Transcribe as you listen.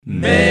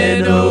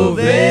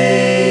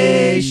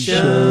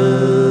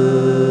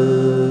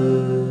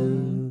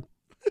Menovation.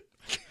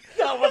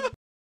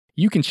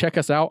 You can check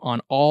us out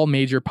on all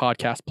major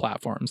podcast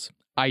platforms: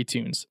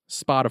 iTunes,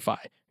 Spotify,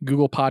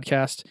 Google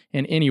Podcast,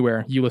 and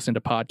anywhere you listen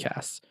to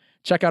podcasts.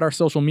 Check out our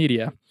social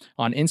media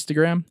on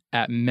Instagram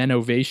at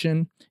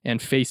Menovation and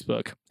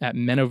Facebook at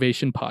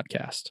Menovation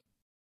Podcast.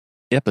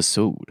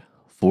 Episode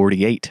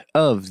 48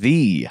 of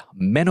the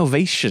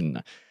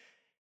Menovation.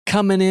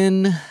 Coming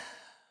in.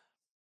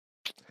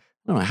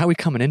 I don't know. How are we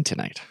coming in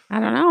tonight?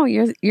 I don't know.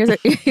 You're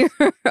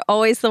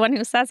always the one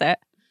who says it.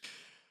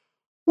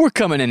 We're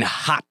coming in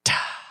hot,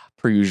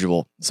 per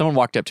usual. Someone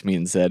walked up to me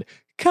and said,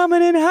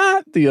 coming in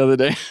hot the other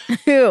day.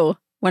 Who?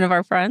 One of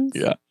our friends?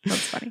 Yeah.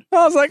 That's funny.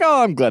 I was like,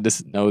 oh, I'm glad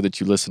to know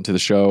that you listen to the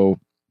show.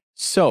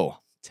 So,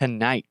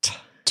 tonight,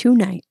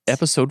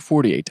 episode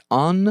 48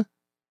 on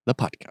the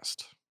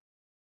podcast.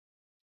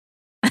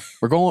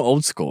 We're going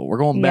old school. We're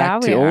going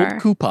back to old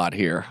Coupod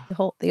here.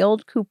 The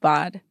old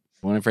Coupod.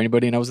 I wonder if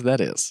anybody knows what that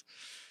is.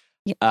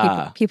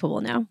 Yeah, people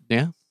will know.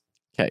 Yeah.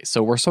 Okay,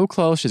 so we're so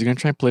close. She's going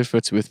to try and play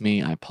footsie with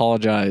me. I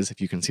apologize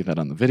if you can see that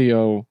on the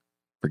video.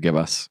 Forgive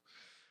us.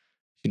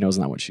 She knows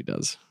not what she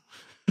does.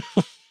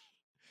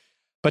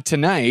 But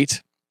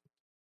tonight,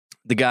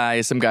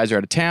 some guys are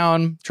out of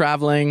town,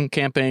 traveling,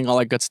 camping, all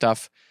that good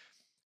stuff.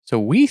 So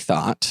we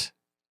thought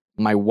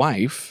my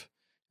wife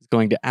is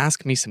going to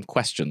ask me some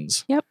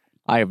questions. Yep.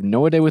 I have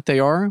no idea what they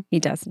are. He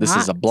does not. This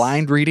is a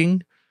blind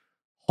reading.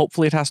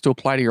 Hopefully it has to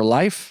apply to your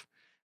life,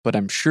 but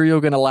I'm sure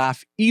you're going to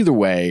laugh either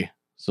way.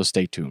 So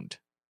stay tuned.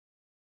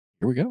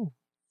 Here we go.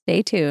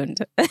 Stay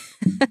tuned.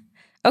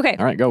 Okay.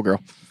 All right, go, girl.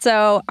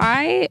 So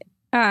I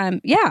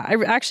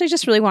actually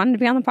just really wanted to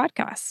be on the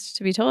podcast,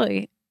 to be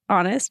totally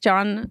honest.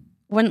 John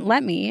wouldn't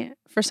let me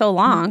for so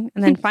long.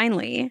 And then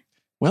finally.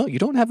 Well, you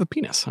don't have a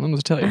penis. I don't know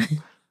what to tell you.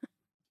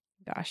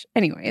 Gosh.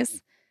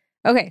 Anyways.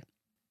 Okay.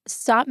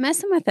 Stop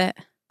messing with it.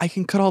 I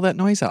can cut all that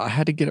noise out. I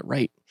had to get it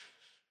right.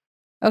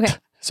 Okay.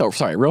 So,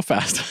 sorry, real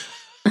fast.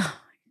 Oh,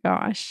 my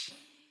gosh.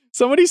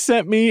 Somebody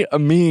sent me a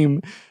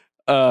meme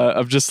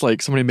of just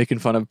like somebody making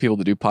fun of people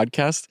that do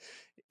podcasts.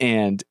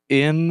 And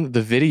in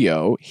the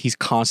video, he's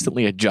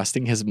constantly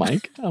adjusting his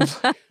mic.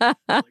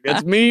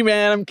 That's me,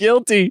 man. I'm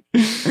guilty.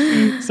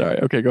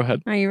 Sorry. Okay, go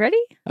ahead. Are you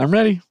ready? I'm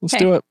ready. Let's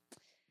do it.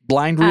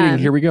 Blind reading.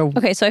 Here we go.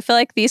 Okay, so I feel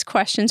like these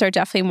questions are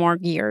definitely more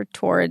geared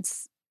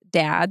towards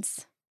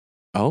dads.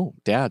 Oh,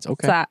 dads.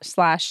 Okay.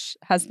 Slash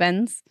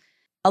husbands.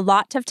 A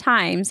lot of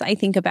times I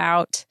think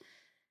about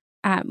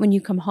when you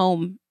come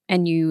home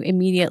and you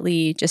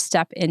immediately just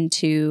step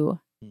into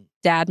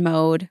dad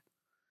mode,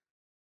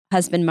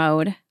 husband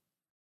mode.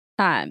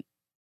 And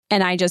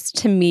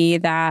to me,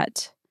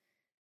 that,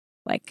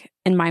 like,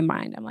 in my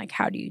mind, I'm like,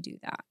 how do you do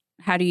that?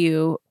 How do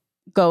you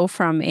go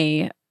from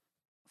a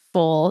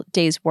full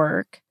day's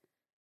work,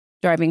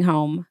 driving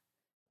home,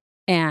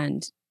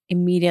 and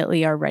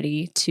immediately are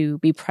ready to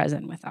be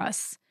present with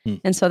us?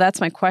 And so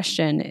that's my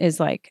question is,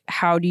 like,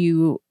 how do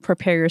you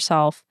prepare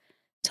yourself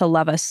to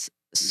love us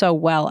so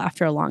well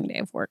after a long day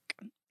of work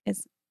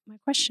is my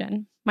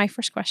question. My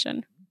first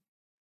question.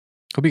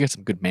 Hope you got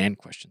some good man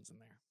questions in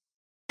there.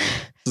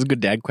 This is a good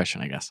dad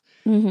question, I guess.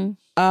 Mm-hmm.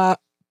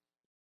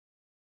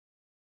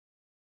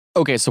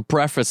 Okay, so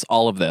preface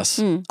all of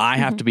this. I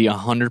have to be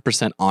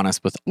 100%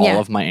 honest with all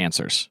of my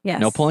answers.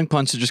 Yes. No pulling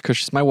punches just because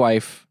she's my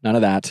wife. None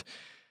of that.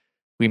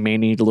 We may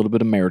need a little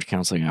bit of marriage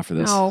counseling after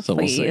this. Oh, so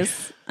please. We'll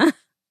see.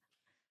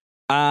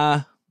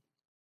 I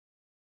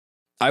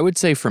would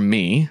say for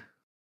me,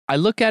 I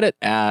look at it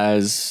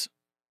as,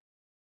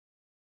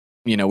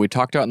 we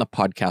talked about in the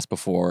podcast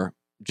before,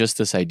 just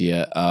this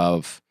idea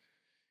of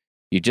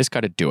you just got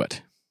to do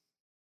it.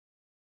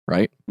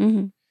 Right?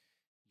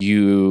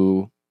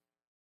 Mm-hmm.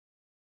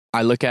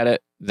 I look at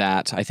it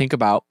that I think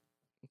about,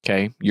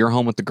 okay, you're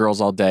home with the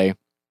girls all day.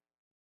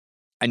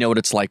 I know what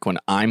it's like when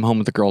I'm home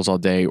with the girls all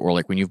day, or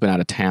like when you've been out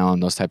of town,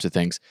 those types of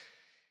things.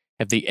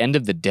 At the end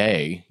of the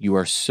day, you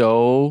are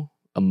so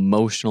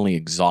emotionally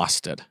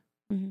exhausted,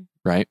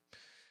 right?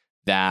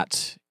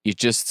 That you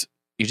just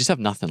have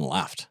nothing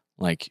left.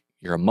 Like,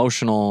 you're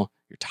emotional,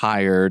 you're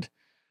tired.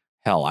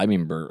 Hell, I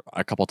remember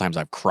a couple of times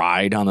I've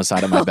cried on the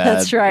side of my bed.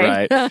 That's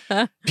right.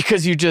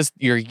 Because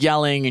you're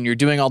yelling and you're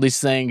doing all these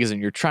things and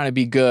you're trying to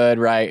be good,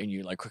 right? And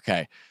you're like,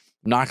 okay,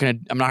 I'm not gonna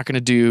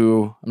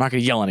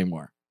yell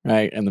anymore,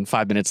 right? And then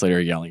 5 minutes later,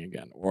 you're yelling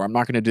again, or I'm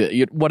not gonna do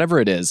it,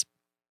 whatever it is.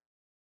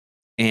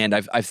 And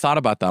I've thought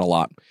about that a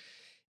lot,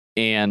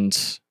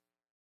 and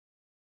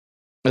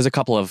there's a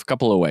couple of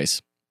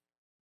ways.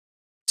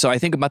 So I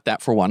think about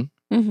that for one,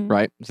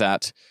 right?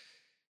 That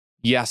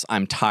yes,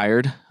 I'm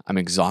tired, I'm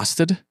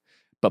exhausted,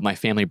 but my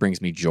family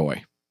brings me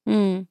joy.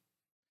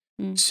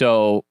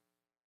 So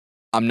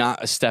I'm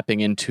not stepping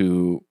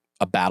into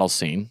a battle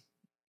scene.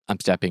 I'm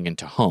stepping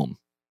into home.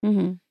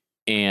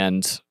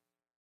 And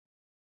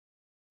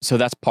so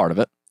that's part of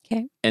it.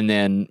 Okay. And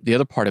then the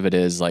other part of it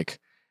is like,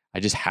 I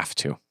just have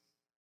to.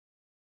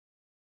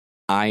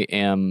 I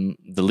am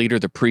the leader,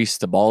 the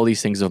priest of all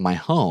these things of my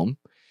home.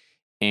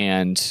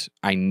 And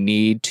I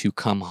need to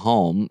come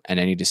home and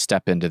I need to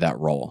step into that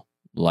role.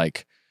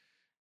 Like,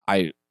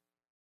 and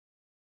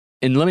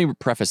let me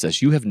preface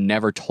this. You have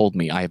never told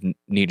me I have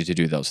needed to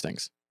do those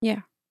things.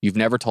 Yeah. You've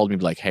never told me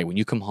like, hey, when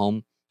you come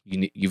home,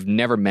 you've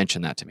never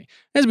mentioned that to me.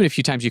 There's been a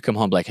few times you come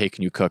home like, hey,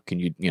 can you cook? Can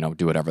you,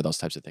 do whatever, those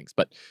types of things.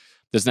 But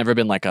there's never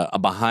been like a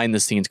behind the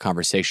scenes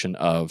conversation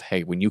of,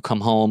 hey, when you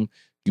come home,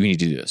 you need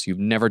to do this. You've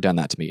never done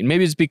that to me. And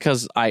maybe it's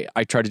because I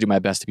try to do my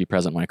best to be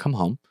present when I come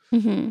home.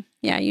 Mm-hmm.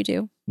 Yeah, you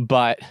do.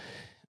 But,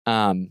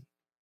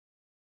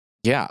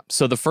 yeah.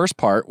 So the first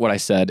part, what I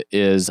said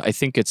is, I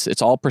think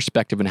it's all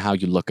perspective in how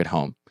you look at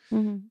home.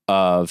 Mm-hmm.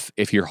 Of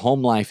if your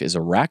home life is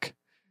a wreck,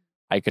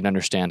 I can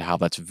understand how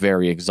that's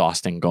very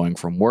exhausting going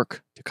from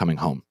work to coming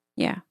home.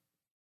 Yeah.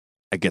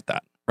 I get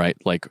that, right?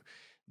 Like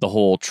the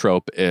whole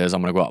trope is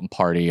I'm going to go out and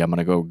party. I'm going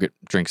to go get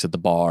drinks at the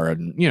bar.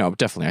 And,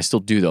 definitely I still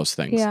do those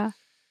things. Yeah.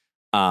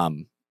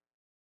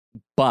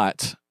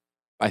 But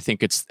I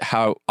think it's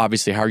how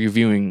are you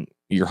viewing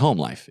your home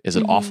life? Is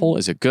it Mm-hmm. awful?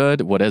 Is it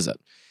good? What is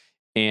it?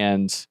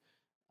 And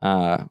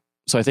so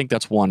I think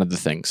that's one of the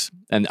things.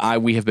 And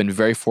we have been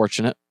very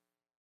fortunate.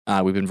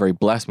 We've been very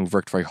blessed. We've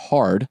worked very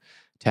hard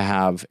to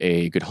have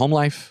a good home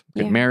life,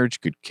 good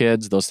marriage, good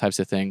kids, those types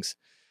of things.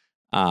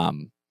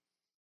 And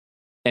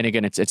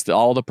again, it's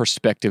all the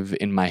perspective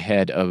in my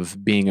head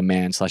of being a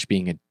man /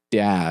 being a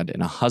dad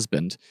and a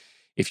husband.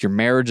 If your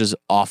marriage is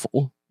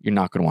awful, you're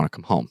not going to want to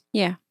come home.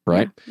 Yeah.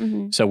 Right? Yeah.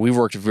 Mm-hmm. So we've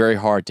worked very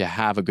hard to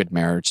have a good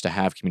marriage, to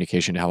have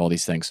communication, to have all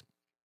these things.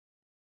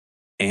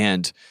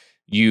 And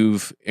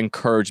you've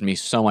encouraged me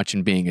so much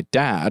in being a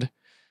dad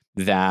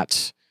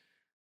that,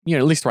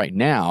 at least right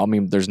now, I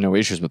mean, there's no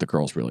issues with the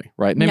girls really,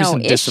 right? Maybe No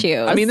some issues.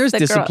 I mean, there's The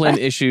discipline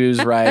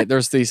issues, right?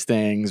 There's these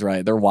things,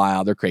 right? They're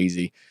wild, they're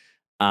crazy.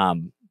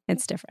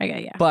 It's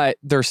different. Yeah. But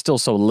they're still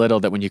so little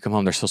that when you come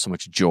home, there's still so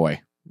much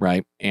joy,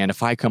 right? And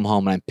if I come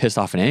home and I'm pissed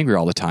off and angry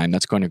all the time,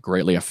 that's going to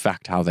greatly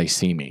affect how they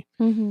see me.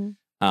 Mm-hmm.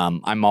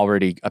 I'm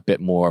already a bit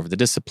more of the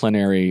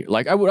disciplinary,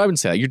 like I wouldn't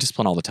say that you're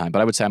disciplined all the time,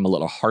 but I would say I'm a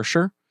little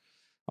harsher.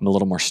 I'm a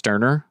little more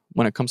sterner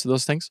when it comes to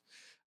those things.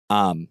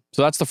 So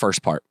that's the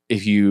first part.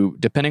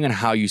 Depending on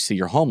how you see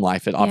your home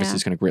life, it obviously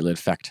is going to greatly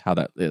affect how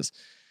that is.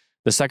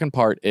 The second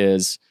part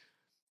is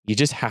you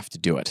just have to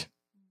do it.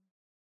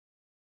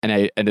 And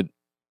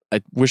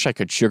I wish I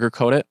could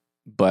sugarcoat it,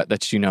 but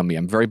that's, me.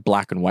 I'm very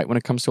black and white when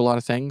it comes to a lot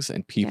of things.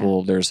 And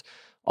people, there's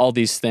all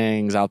these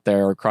things out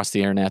there across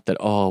the internet that,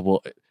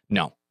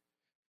 no.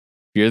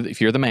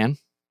 If you're the man,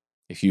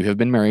 if you have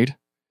been married,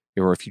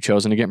 or if you've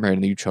chosen to get married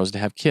and you chose to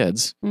have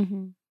kids,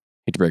 Mm-hmm.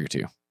 hate to break it to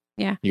you.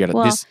 Yeah. You got to.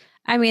 Well,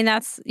 I mean,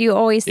 you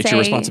always say it's your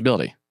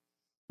responsibility.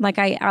 Like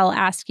I'll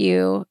ask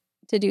you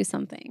to do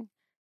something,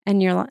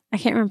 and you're like, I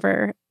can't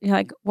remember. You're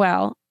like,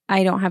 well,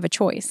 I don't have a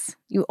choice.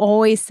 You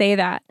always say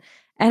that,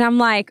 and I'm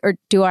like, or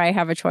do I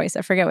have a choice?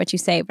 I forget what you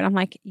say, but I'm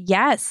like,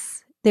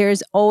 yes,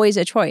 there's always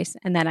a choice,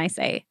 and then I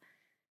say,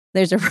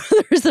 there's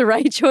the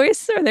right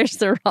choice or there's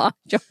the wrong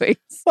choice.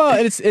 Well,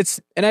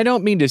 it's, and I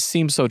don't mean to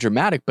seem so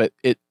dramatic, but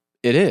it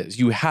is.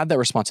 You have that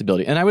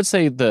responsibility, and I would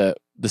say the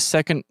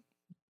second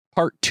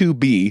part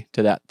 2B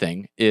to that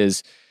thing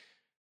is,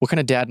 what kind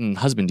of dad and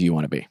husband do you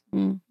want to be?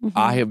 Mm-hmm.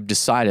 I have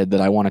decided that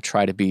I want to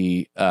try to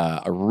be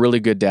a really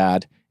good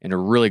dad and a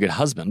really good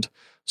husband.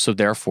 So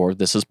therefore,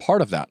 this is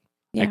part of that.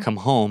 Yeah. I come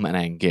home and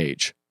I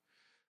engage,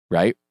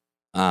 right?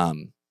 But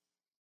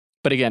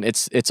again,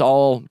 it's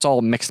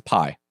all mixed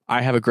pie.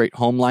 I have a great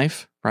home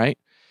life, right?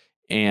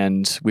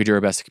 And we do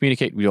our best to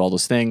communicate. We do all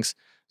those things.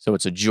 So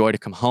it's a joy to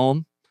come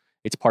home.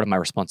 It's part of my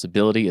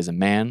responsibility as a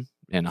man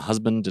and a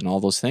husband and all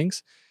those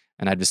things.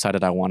 And I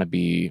decided I want to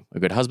be a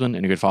good husband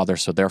and a good father.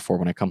 So therefore,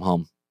 when I come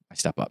home, I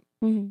step up.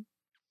 Mm-hmm.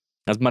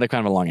 That's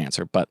kind of a long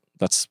answer, but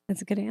that's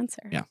a good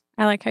answer. Yeah.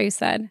 I like how you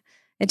said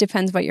it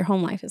depends what your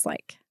home life is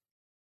like.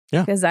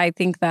 Yeah. Because I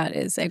think that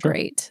is a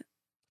great.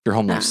 If your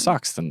home life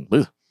sucks, then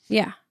ugh.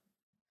 Yeah.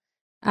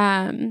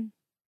 And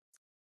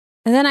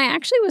then I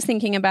actually was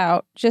thinking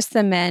about just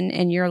the men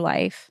in your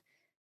life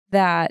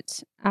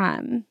that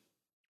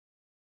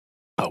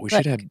we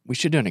should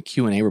have done a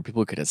Q&A where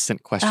people could have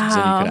sent questions and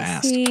you could have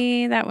asked.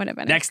 See, that would have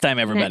been Next time,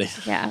 everybody.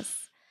 Yes.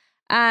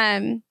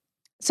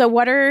 So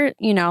what are,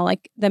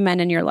 like the men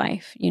in your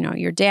life,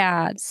 your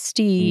dad,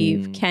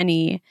 Steve,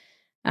 Kenny,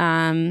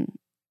 the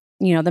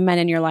men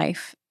in your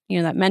life,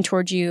 that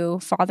mentored you,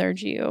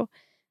 fathered you.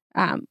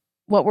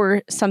 What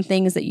were some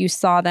things that you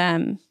saw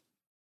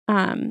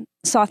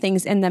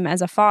things in them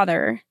as a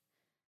father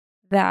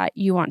that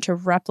you want to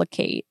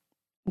replicate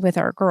with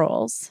our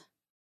girls?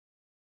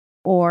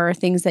 Or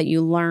things that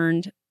you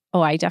learned,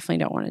 I definitely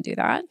don't want to do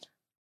that.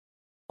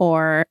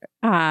 Or,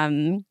 I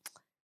don't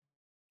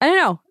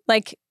know,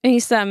 like maybe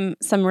some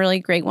really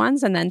great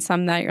ones, and then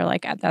some that you're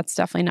like, that's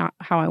definitely not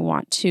how I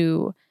want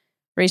to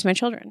raise my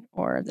children,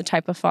 or the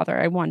type of father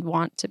I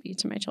want to be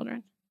to my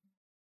children.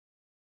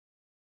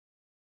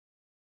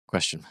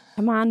 Question.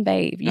 Come on,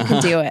 babe, you can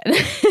do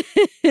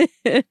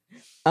it.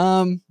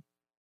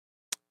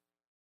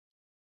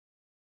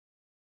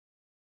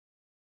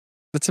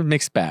 That's a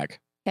mixed bag.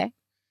 Okay.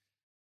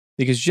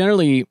 Because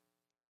generally,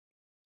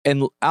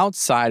 and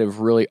outside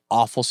of really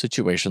awful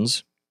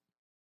situations,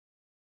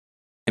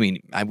 I mean,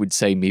 I would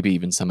say maybe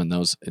even some in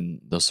those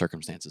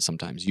circumstances.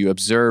 Sometimes you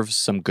observe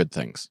some good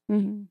things,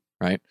 Mm-hmm.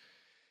 right?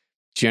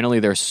 Generally,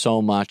 there's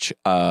so much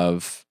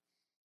of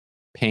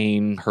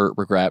pain, hurt,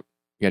 regret,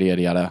 yada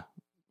yada yada.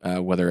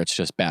 Whether it's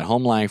just bad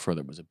home life or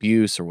there was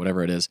abuse or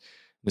whatever it is,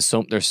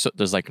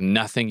 there's like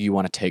nothing you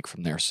want to take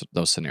from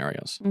those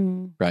scenarios,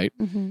 Mm-hmm. right?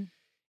 Mm-hmm.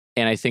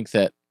 And I think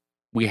that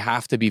we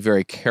have to be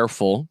very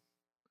careful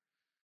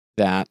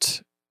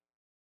that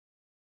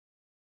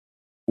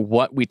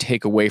what we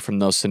take away from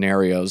those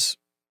scenarios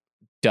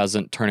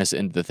doesn't turn us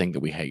into the thing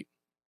that we hate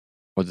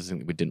or the thing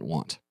that we didn't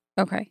want.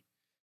 Okay.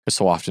 Because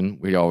so often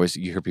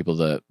you hear people,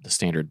 the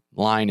standard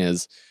line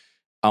is,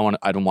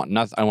 I don't want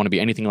nothing. I want to be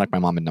anything like my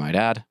mom and my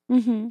dad.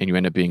 Mm-hmm. And you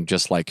end up being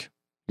just like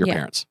your Yeah.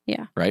 parents.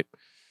 Yeah. Right.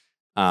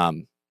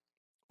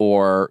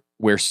 Or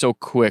we're so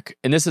quick,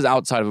 and this is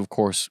outside of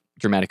course,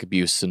 dramatic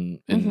abuse and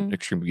Mhm.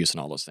 extreme abuse and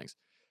all those things.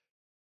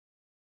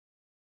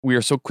 We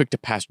are so quick to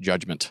pass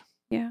judgment.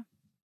 Yeah.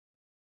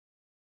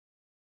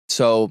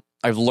 So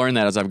I've learned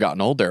that as I've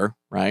gotten older,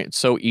 right? It's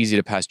so easy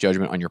to pass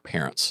judgment on your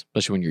parents,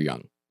 especially when you're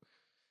young.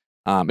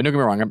 And don't get me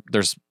wrong,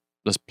 there's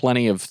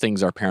plenty of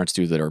things our parents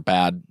do that are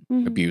bad,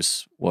 Mhm.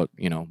 abuse,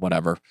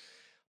 whatever.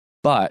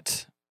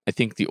 But I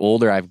think the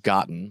older I've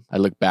gotten, I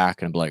look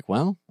back and I'm like,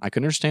 well, I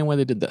can understand why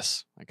they did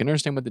this. I can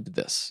understand why they did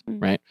this,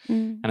 Mm. right?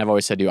 Mm. And I've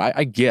always said to you,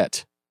 I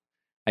get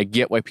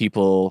why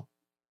people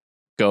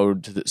go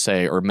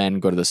to men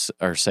go to this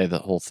or say the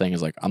whole thing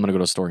is like, I'm going to go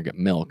to the store and get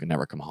milk and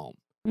never come home.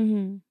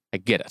 Mhm. I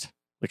get it.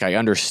 Like I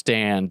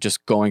understand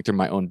just going through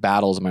my own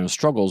battles and my own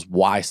struggles,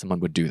 why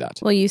someone would do that.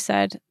 Well, you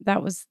said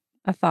that was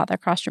a thought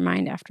that crossed your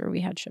mind after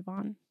we had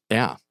Siobhan.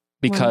 Yeah.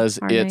 Because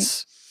hard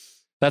night.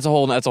 that's a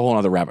whole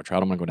other rabbit trail. I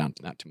don't want to go down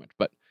to that too much.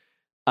 But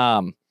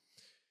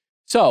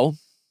so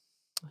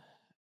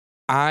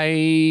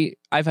I've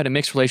had a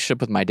mixed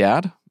relationship with my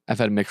dad. I've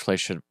had a mixed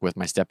relationship with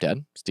my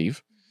stepdad,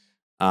 Steve.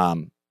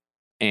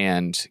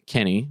 And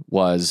Kenny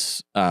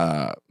was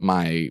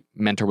my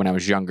mentor when I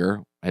was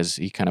younger, as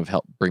he kind of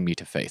helped bring me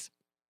to faith.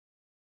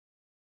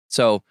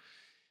 So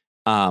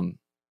I'll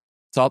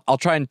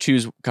try and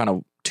choose kind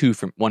of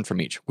one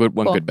from each. One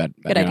Cool. good, bad.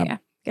 Good idea.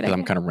 Good idea.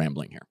 I'm kind of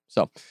rambling here.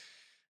 So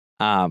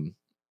I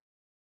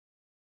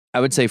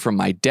would say from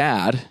my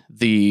dad,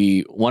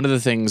 one of the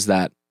things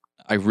that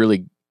I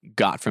really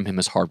got from him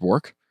is hard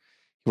work.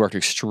 He worked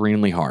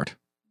extremely hard,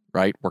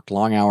 right? Worked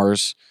long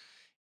hours.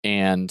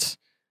 And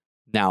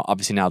now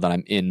that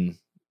I'm in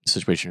the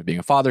situation of being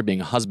a father, being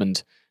a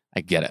husband,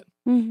 I get it,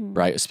 Mhm.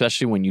 right?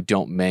 Especially when you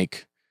don't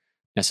make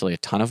necessarily a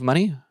ton of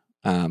money.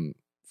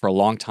 For a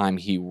long time,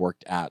 he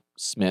worked at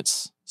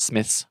Smith's,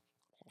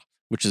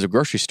 which is a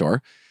grocery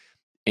store.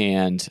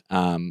 And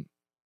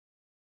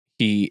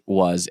he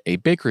was a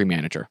bakery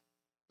manager.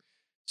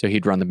 So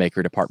he'd run the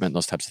bakery department,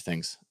 those types of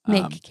things.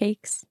 Make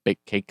cakes. Bake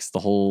cakes, the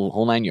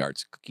whole 9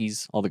 yards,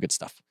 cookies, all the good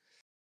stuff.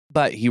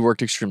 But he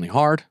worked extremely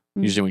hard.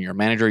 Mm. Usually when you're a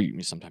manager,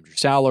 sometimes your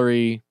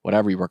salary,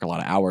 whatever, you work a lot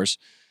of hours.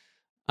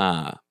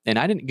 And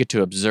I didn't get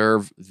to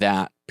observe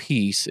that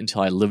piece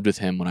until I lived with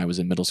him when I was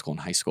in middle school and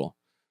high school.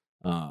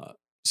 But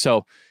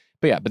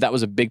that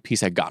was a big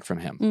piece I got from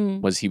him,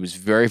 Mm. was he was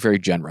very, very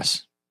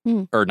generous.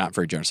 Mm. Or not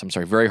very generous, I'm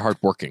sorry, very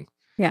hardworking.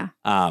 Yeah.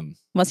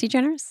 Was he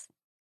generous?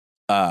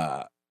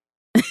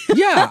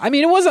 Yeah, I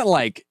mean, it wasn't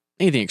like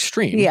anything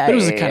extreme. Yeah, but it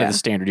was yeah, kind of yeah. the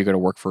standard. You go to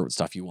work for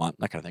stuff you want,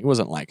 that kind of thing. It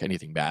wasn't like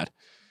anything bad.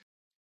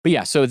 But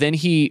yeah, so then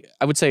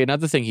I would say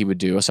another thing he would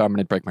do, so I'm going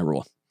to break my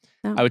rule.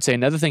 Oh. I would say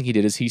another thing he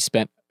did is he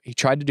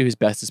tried to do his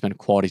best to spend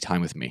quality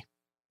time with me.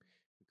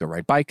 Go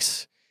ride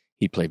bikes.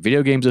 He'd play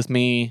video games with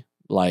me.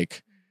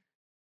 Like,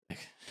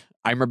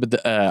 I remember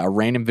a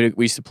random video,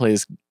 we used to play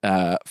this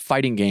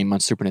fighting game on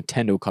Super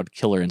Nintendo called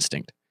Killer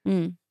Instinct.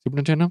 Mm. Super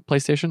Nintendo?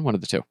 PlayStation? One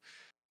of the two.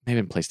 Maybe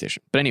in PlayStation.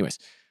 But anyways,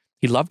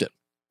 he loved it.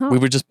 Oh. We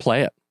would just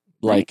play it.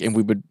 Like, Nice. and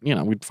we would,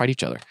 we'd fight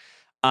each other.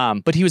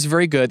 But he was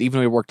very good. Even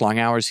though he worked long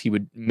hours, he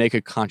would make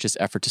a conscious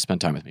effort to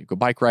spend time with me. Go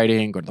bike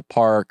riding, go to the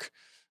park,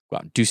 go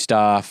out and do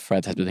stuff,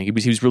 that type of thing. He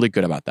was really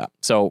good about that.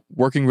 So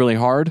working really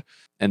hard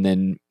and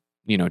then,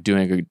 doing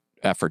a good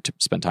effort to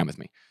spend time with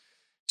me.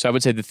 So I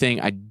would say the thing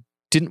I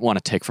didn't want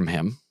to take from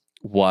him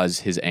was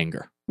his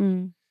anger.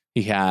 Mm.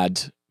 He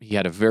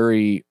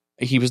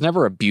was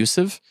never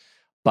abusive,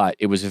 but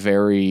it was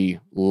very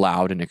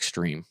loud and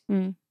extreme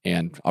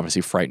and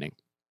obviously frightening.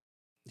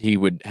 He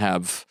would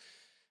have,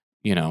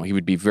 he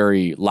would be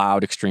very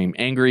loud, extreme,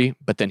 angry,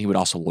 but then he would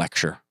also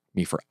lecture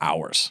me for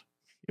hours.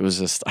 It was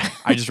just,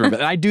 I just remember,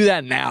 and I do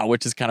that now,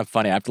 which is kind of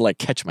funny. I have to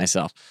catch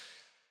myself.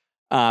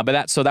 But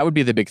that would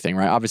be the big thing,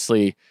 right?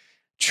 Obviously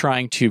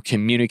trying to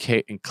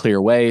communicate in clear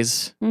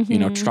ways,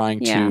 Mhm. trying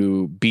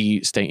to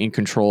stay in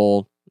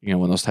control, in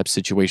those types of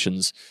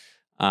situations,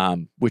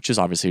 which is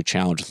obviously a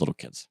challenge with little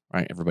kids,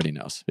 right? Everybody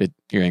knows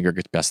your anger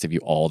gets best of you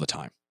all the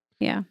time.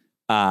 Yeah.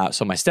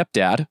 So my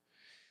stepdad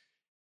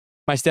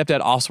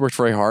also worked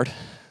very hard.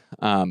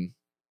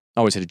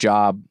 Always had a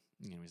job.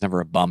 He was never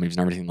a bum. He was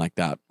never anything like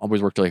that.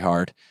 Always worked really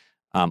hard.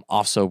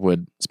 Also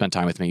would spend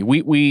time with me.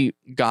 We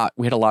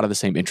had a lot of the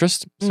same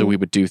interests. So we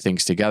would do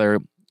things together.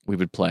 We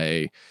would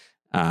play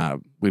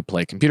We'd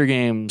play computer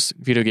games,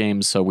 video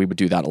games. So we would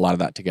do that, a lot of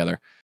that together,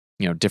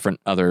 different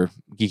other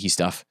geeky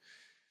stuff.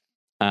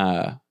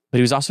 But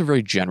he was also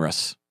very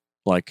generous.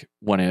 Like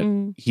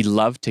he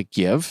loved to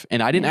give.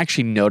 And I didn't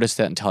actually notice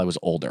that until I was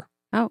older.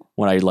 Oh.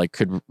 When I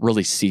could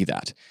really see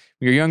that.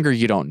 When you're younger,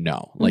 you don't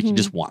know. You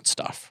just want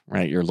stuff,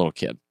 right? You're a little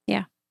kid.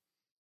 Yeah.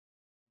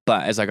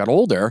 But as I got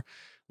older,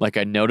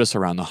 I notice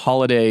around the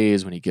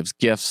holidays when he gives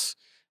gifts,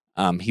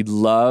 he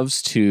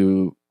loves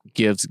to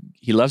give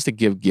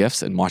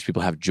gifts and watch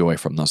people have joy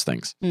from those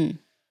things.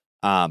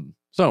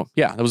 So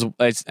yeah,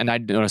 and I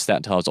noticed that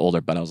until I was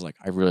older, but I was like,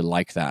 I really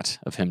like that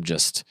of him.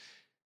 Just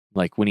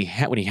when he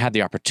had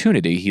the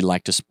opportunity, he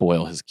liked to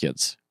spoil his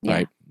kids,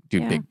 right?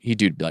 He'd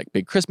do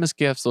big Christmas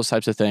gifts, those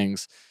types of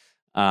things.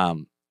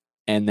 And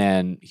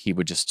then he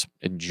would just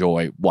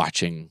enjoy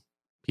watching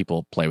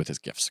people play with his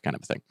gifts, kind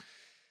of a thing.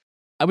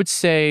 I would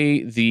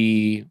say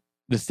the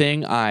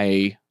thing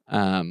I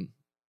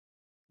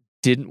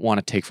didn't want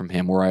to take from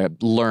him, where I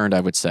learned,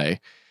 I would say,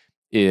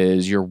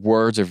 is your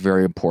words are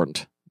very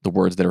important. The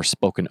words that are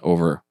spoken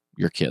over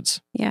your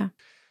kids. Yeah.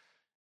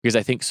 Because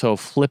I think so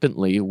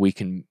flippantly we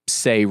can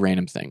say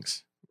random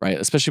things, right?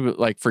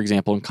 Especially for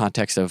example, in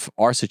context of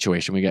our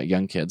situation, we got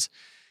young kids.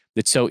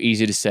 It's so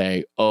easy to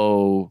say,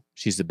 oh,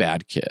 she's the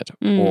bad kid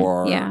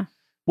or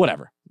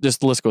whatever.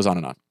 Just the list goes on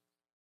and on.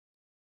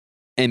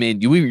 I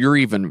mean, you're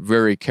even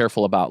very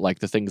careful about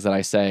the things that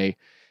I say,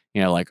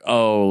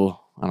 oh,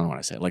 I don't know what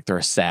I say, they're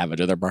a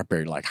savage or they're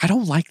barbarian. I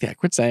don't like that.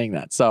 Quit saying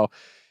that. So,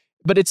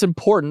 but it's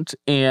important.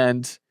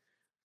 And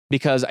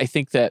because I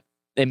think that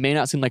it may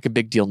not seem like a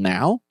big deal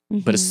now,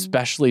 but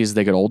especially as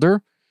they get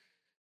older,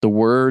 the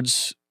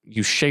words,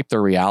 you shape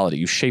their reality.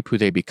 You shape who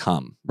they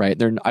become,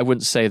 right? I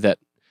would say that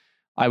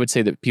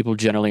people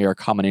generally are a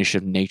combination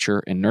of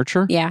nature and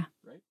nurture. Yeah.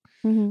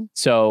 Right.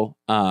 So,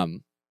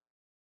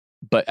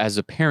 but as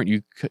a parent,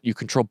 you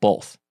control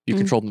both. You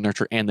control the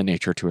nurture and the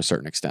nature to a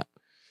certain extent.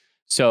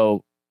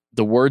 So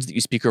the words that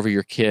you speak over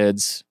your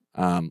kids,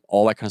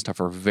 all that kind of stuff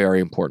are very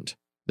important.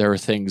 There are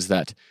things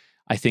that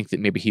I think that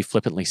maybe he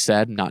flippantly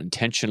said, not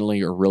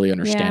intentionally or really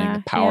understanding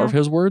the power of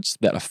his words,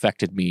 that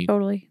affected me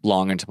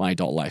long into my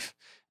adult life,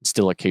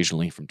 still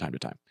occasionally from time to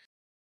time.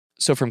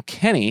 So from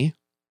Kenny,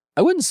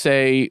 I wouldn't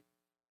say,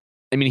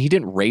 he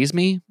didn't raise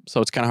me,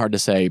 so it's kind of hard to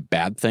say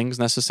bad things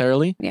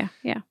necessarily. Yeah.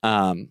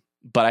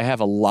 But I have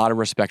a lot of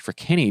respect for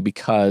Kenny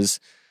because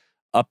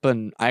I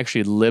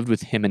actually lived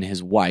with him and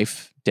his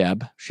wife,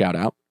 Deb, shout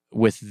out,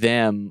 with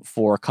them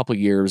for a couple of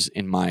years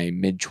in my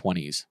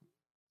mid-20s,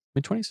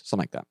 something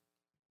like that.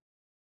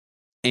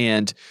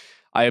 And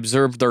I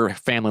observed their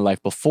family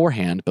life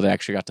beforehand, but I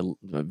actually got to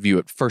view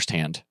it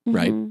firsthand,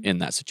 right, in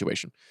that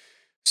situation.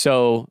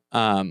 So,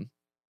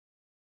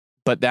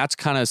 but that's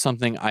kind of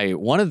something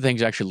one of the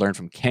things I actually learned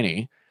from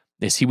Kenny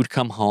is he would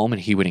come home and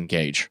he would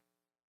engage.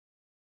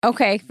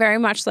 Okay, very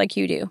much like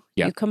you do.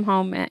 Yeah. You come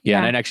home and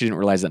and I actually didn't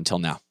realize that until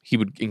now. He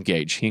would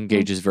engage. He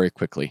engages very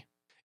quickly.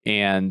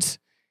 And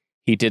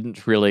he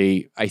didn't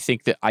really, I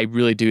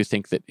really do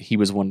think that he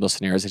was one of those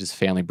scenarios that his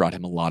family brought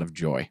him a lot of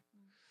joy.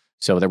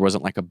 So there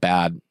wasn't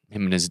him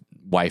and his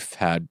wife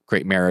had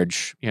great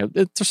marriage.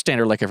 It's a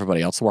standard like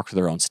everybody else, worked for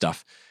their own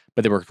stuff.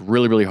 But they worked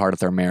really, really hard at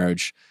their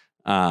marriage.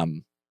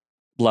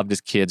 Loved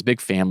his kids, big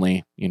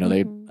family.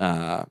 They,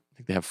 I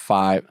think they have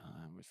 5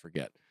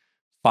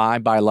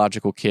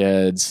 biological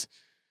kids,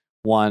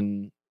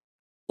 1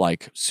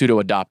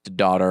 pseudo-adopted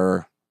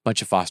daughter,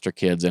 bunch of foster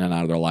kids in and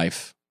out of their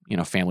life.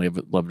 Family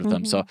lived with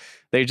them. So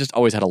they just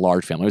always had a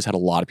large family, always had a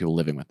lot of people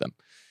living with them.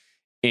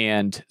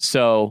 And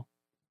so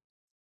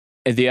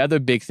the other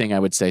big thing I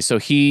would say, so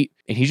he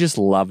just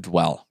loved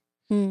well.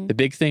 The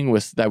big thing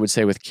I would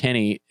say with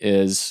Kenny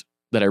is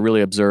that I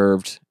really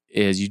observed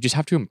is you just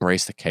have to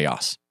embrace the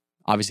chaos.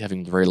 Obviously,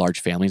 having very large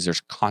families,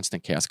 there's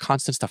constant chaos,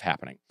 constant stuff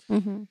happening.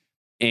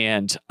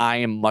 And I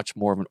am much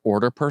more of an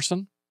order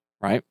person,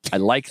 right? I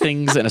like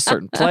things in a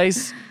certain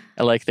place.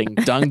 I like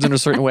things done in a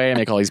certain way. I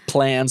make all these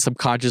plans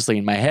subconsciously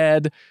in my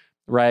head,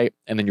 right?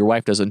 And then your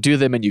wife doesn't do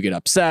them and you get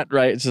upset,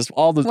 right? It's just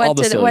all the silly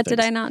things. What did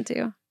I not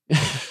do?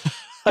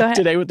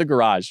 Today with the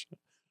garage.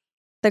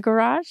 The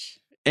garage?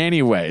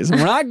 Anyways, we're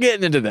not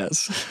getting into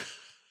this.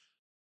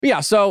 But yeah,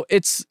 so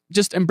it's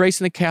just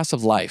embracing the chaos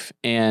of life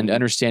and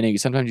understanding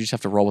sometimes you just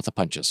have to roll with the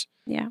punches.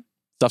 Yeah.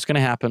 Stuff's going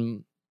to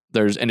happen.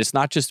 And it's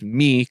not just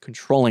me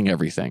controlling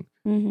everything.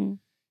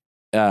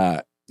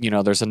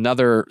 There's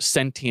another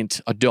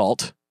sentient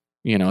adult,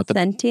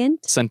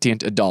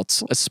 sentient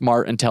adults, a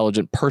smart,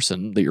 intelligent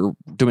person that you're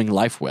doing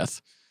life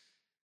with.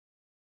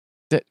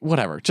 That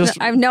whatever. Just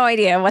I have no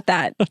idea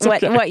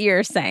what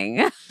you're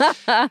saying.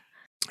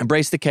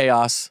 Embrace the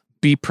chaos,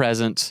 be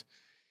present,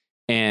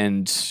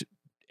 and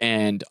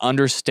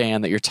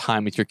understand that your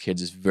time with your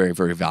kids is very,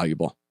 very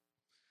valuable.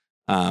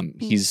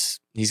 He's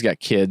got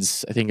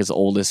kids. I think his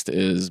oldest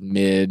is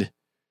mid-20s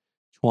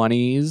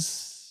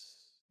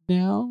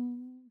now,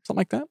 something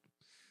like that.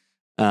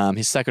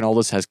 His second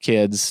oldest has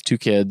kids, 2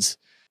 kids.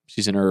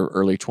 She's in her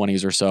early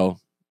 20s or so.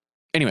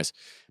 Anyways,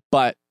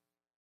 but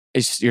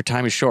your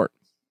time is short.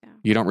 Yeah.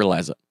 You don't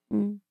realize it.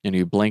 And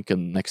you blink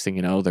and next thing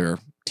you know, they're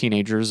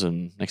teenagers,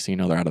 and next thing you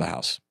know, they're out of the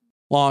house.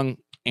 Long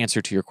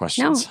answer to your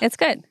questions. No, it's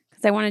good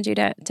because I wanted you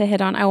to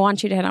hit on. I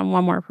want you to hit on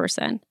one more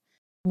person.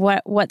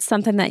 What's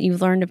something that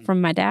you've learned from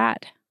my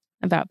dad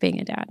about being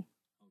a dad?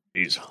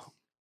 Jeez.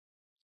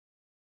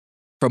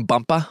 From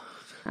Bumpa.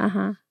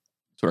 That's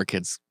what our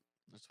kids.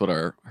 That's what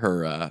her.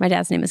 My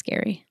dad's name is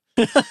Gary.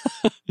 But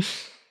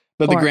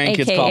the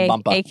grandkids AKA, call him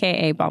Bumpa.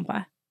 AKA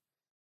Bumpa.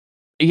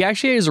 He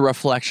actually is a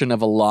reflection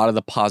of a lot of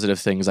the positive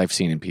things I've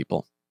seen in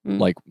people,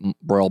 like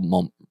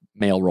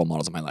male role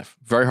models in my life.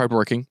 Very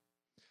hardworking,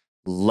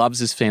 loves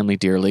his family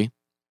dearly,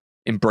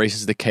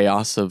 embraces the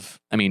chaos of.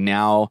 I mean,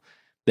 now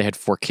they had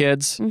 4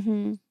 kids.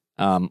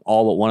 All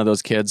but one of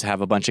those kids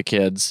have a bunch of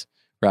kids,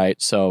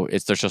 right? So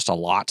there's just a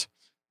lot,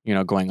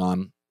 going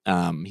on.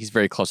 He's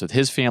very close with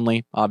his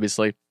family,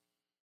 obviously,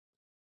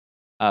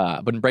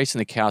 but embracing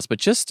the chaos. But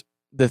just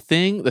the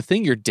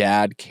thing your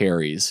dad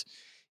carries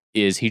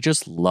is he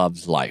just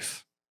loves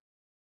life.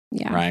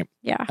 Yeah. Right.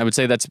 Yeah. I would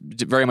say that's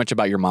very much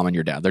about your mom and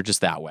your dad. They're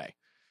just that way.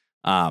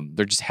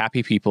 They're just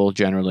happy people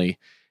generally,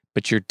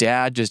 but your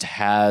dad just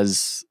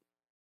has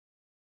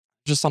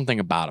just something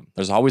about him.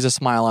 There's always a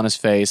smile on his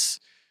face,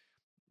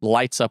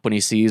 lights up when he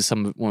sees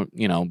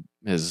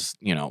his,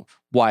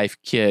 wife,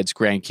 kids,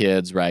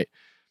 grandkids, right?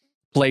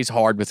 Plays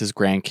hard with his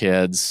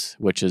grandkids,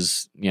 which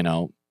is,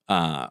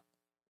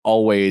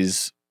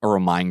 always a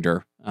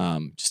reminder,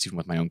 just even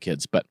with my own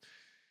kids. But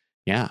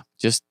yeah,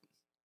 just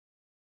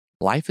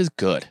life is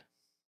good.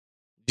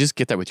 Just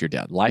get that with your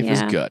dad. Life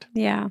is good.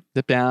 Yeah.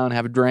 Sit down,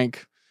 have a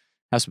drink,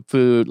 have some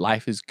food.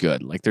 Life is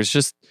good. Like there's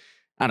just,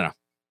 I don't know.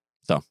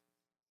 So.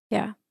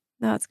 Yeah.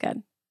 No, it's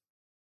good.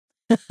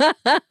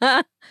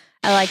 I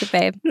like it,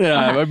 babe.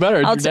 Yeah, I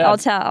better.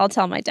 I'll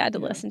tell my dad to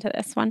listen to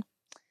this one.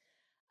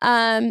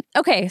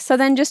 Okay, so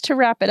then just to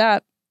wrap it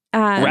up.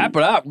 Wrap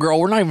it up, girl.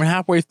 We're not even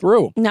halfway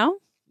through. No?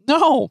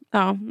 No.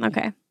 Oh,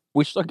 okay.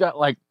 We still got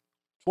like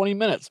 20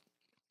 minutes.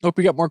 Hope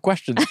we got more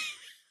questions.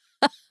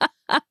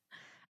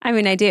 I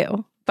mean, I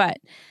do, but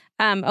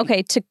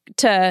okay.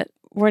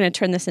 We're gonna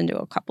turn this into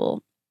a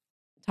couple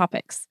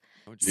topics.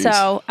 Oh, geez.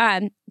 So,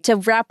 to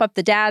wrap up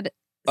the dad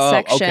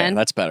section, okay,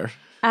 that's better.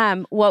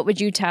 What would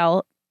you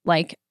tell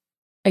like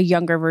a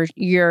younger version,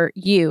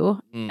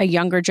 a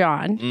younger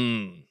John?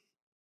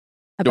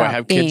 Do I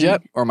have kids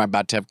yet, or am I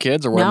about to have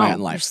kids, or where am I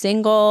in life? You're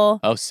single.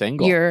 Oh,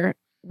 single. You're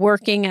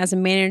working as a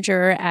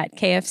manager at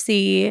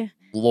KFC.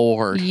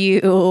 Lord,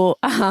 you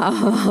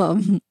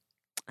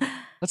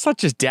that's not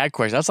just dad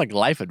question. That's like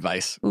life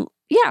advice.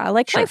 Yeah,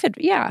 like Sure. life.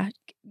 Yeah,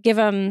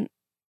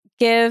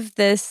 give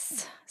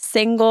this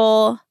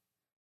single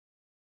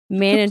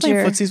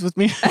manager. Play footsies with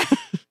me.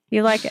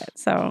 You like it,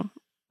 so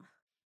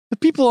the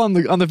people on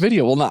the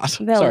video will not.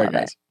 They'll Sorry, love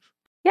guys. it.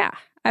 Yeah,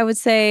 I would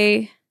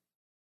say.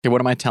 Okay, what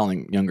am I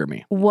telling younger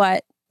me?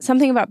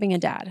 Something about being a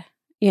dad.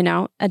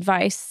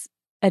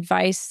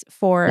 Advice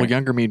for. Well,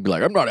 younger me'd be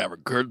like, I'm not having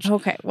kids.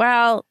 Okay,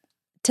 well,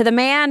 to the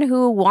man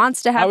who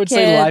wants to have I would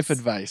kids, say life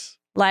advice.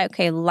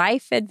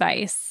 Life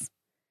advice,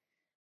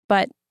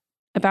 but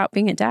about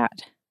being a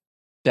dad.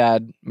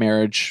 Dad,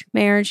 marriage.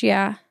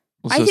 Yeah.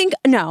 I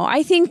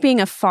think being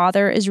a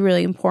father is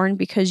really important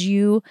because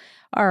you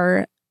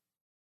are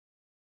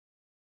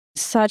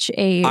such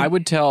a. I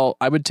would tell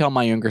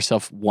my younger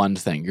self one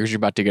thing. You're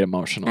about to get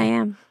emotional. I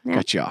am. Yeah.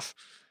 Cut you off.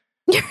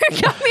 You're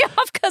cutting me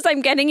off because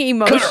I'm getting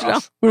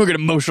emotional. We don't get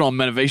emotional on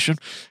motivation.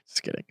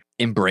 Just kidding.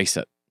 Embrace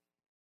it.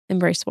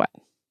 Embrace what?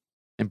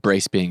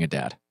 Embrace being a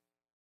dad.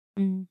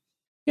 Mm.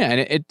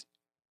 Yeah,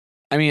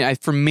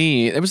 and for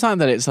me, it was not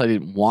that I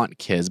didn't want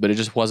kids, but it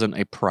just wasn't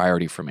a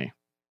priority for me.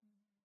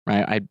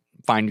 Right? I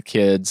find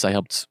kids. I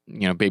helped,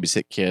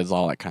 babysit kids,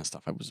 all that kind of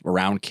stuff. I was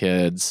around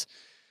kids,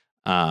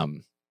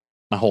 my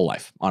whole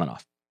life, on and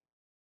off.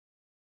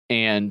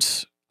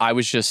 And I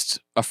was just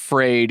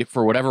afraid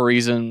for whatever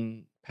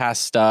reason,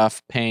 past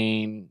stuff,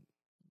 pain,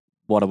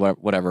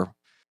 whatever,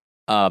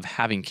 of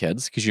having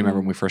kids. Because you remember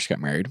when we first got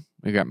married.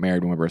 We got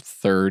married when we were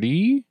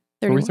 30.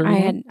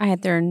 31.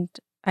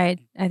 I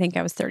think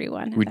I was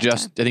 31. We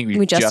just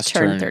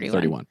turned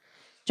 31.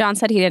 John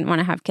said he didn't want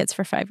to have kids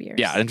for 5 years.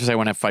 Yeah, I didn't say I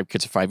want to have 5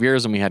 kids for 5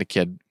 years, and we had a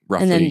kid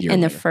roughly a year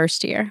in later. the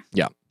first year.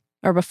 Yeah.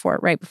 Or before,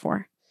 right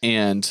before.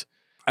 And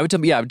I would tell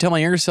my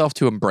younger self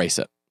to embrace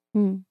it.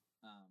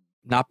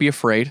 Not be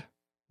afraid.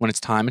 When it's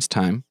time,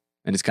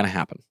 and it's going to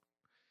happen.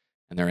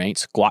 And there ain't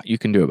squat you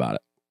can do about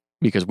it.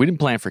 Because we didn't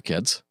plan for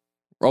kids.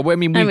 Well, we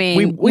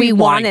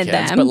wanted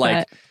kids, them.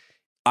 But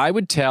I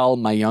would tell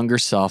my younger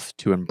self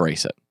to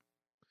embrace it.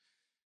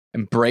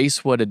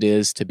 Embrace what it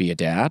is to be a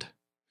dad.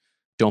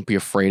 Don't be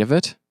afraid of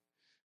it.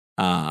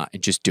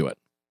 And just do it.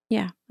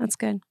 Yeah, that's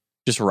good.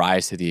 Just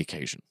rise to the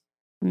occasion.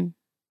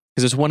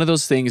 Because it's one of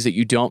those things that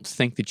you don't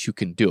think that you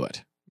can do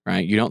it,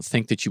 right? You don't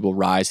think that you will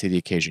rise to the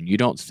occasion. You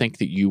don't think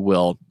that you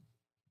will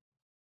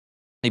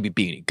maybe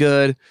be any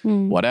good,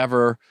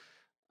 whatever.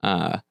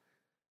 You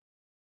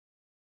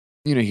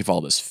have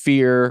all this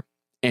fear.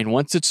 And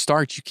once it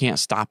starts, you can't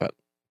stop it.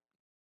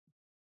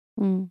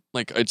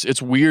 Like,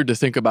 it's weird to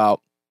think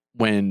about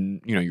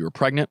when, you were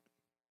pregnant,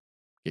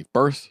 gave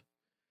birth.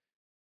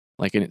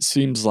 Like, and it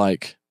seems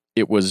like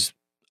it was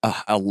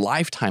a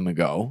lifetime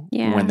ago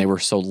Yeah. when they were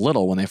so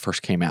little when they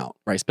first came out,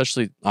 right?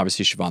 Especially,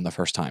 obviously, Siobhan the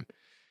first time.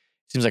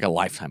 Seems like a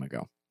lifetime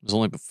ago. It was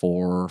only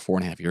before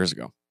 4.5 years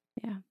ago.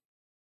 Yeah.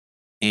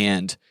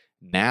 And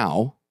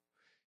now,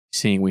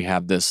 seeing we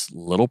have this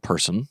little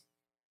person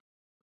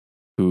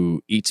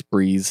who eats,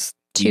 breathes,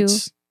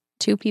 eats.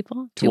 Two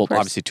people? Well,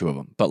 obviously 2 of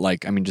them. But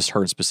like, I mean, just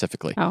her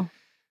specifically. Oh.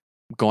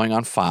 Going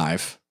on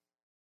 5.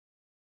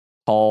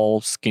 Tall,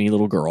 skinny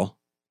little girl.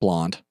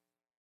 Blonde.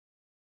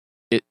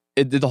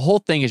 The whole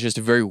thing is just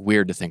very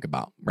weird to think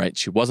about, right?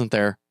 She wasn't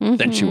there,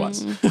 then she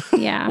was.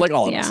 Yeah. Like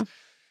all of us.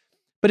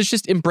 But it's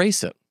just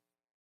embrace it.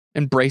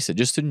 Embrace it.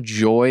 Just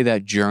enjoy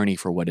that journey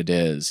for what it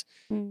is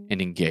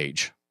and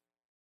engage.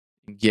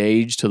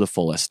 Engage to the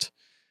fullest.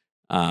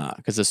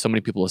 Because as so many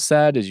people have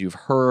said, as you've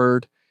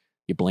heard,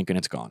 you blink and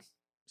it's gone.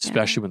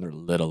 Especially when they're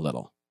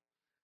little.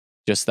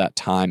 Just that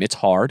time. It's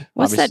hard.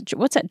 What's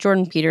that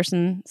Jordan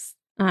Peterson's,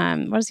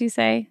 what does he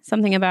say?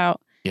 Something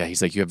about... Yeah,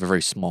 he's like, you have a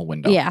very small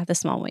window. Yeah, the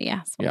small window.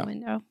 Yeah, small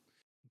window.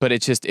 But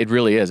it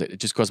really is. It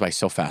just goes by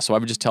so fast. So I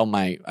would just tell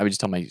my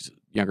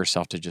younger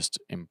self to just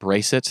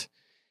embrace it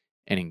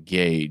and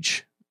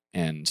engage.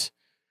 And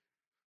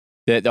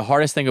the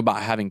hardest thing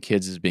about having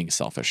kids is being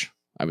selfish,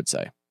 I would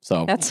say.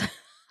 So that's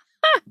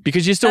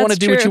because you still want to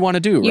do what you want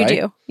to do, right?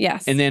 You do,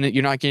 yes. And then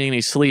you're not getting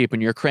any sleep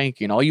and you're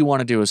cranky and all you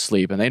want to do is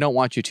sleep and they don't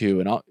want you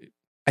to. And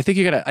I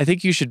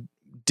think you should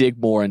dig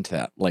more into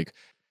that. Like,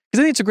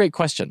 because I think it's a great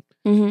question.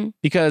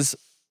 Because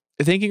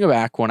thinking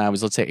back when I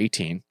was, let's say,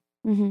 18,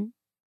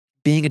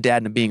 being a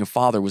dad and being a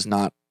father was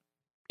not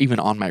even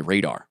on my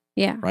radar.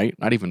 Yeah. Right?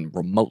 Not even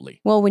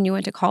remotely. Well, when you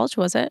went to college,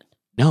 was it?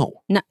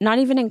 No. Not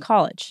even in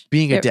college.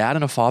 Being a dad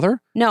and a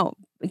father? No.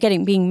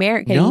 Being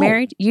married?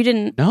 You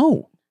didn't?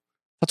 No.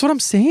 That's what I'm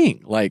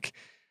saying. Like,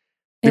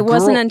 it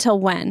wasn't until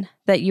when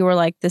that you were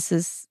like, this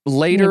is...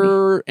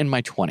 Later in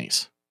my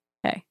 20s.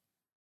 Okay.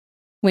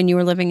 When you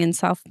were living in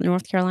South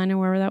North Carolina,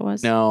 wherever that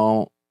was?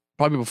 No.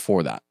 Probably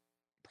before that.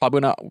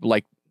 Probably not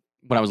like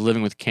when I was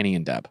living with Kenny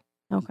and Deb.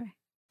 Okay.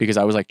 Because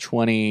I was like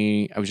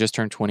 20, I was just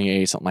turned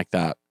 28, something like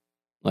that.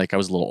 Like I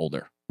was a little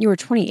older. You were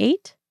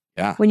 28?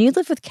 Yeah. When you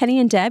lived with Kenny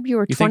and Deb, you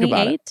were 28? Think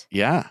about it.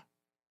 Yeah.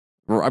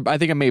 I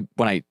think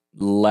when I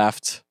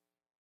left.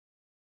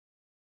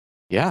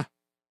 Yeah.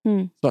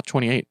 It's about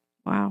 28.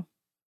 Wow.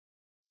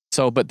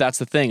 So, but that's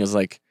the thing is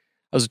like,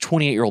 I was a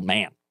 28-year-old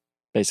man.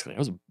 Basically, I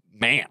was a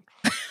man.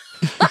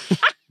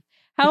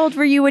 How old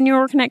were you when you were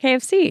working at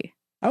KFC?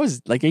 I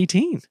was like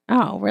 18.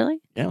 Oh, really?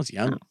 Yeah, I was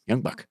young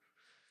buck.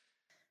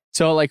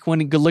 So like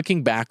when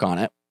looking back on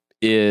it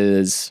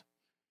is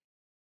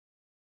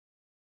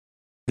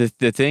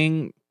the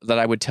thing that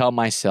I would tell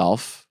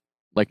myself,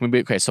 like maybe,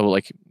 okay, so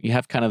like you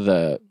have kind of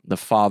the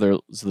father,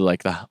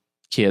 like the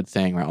kid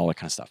thing, right? All that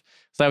kind of stuff.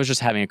 So I was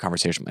just having a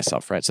conversation with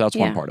myself, right? So that's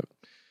one part of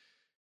it.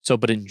 So,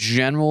 but in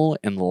general,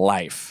 in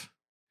life,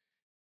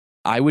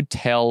 I would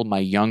tell my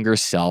younger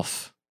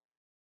self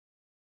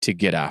to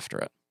get after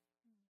it.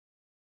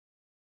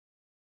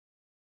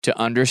 To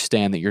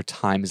understand that your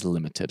time is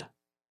limited.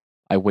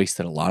 I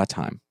wasted a lot of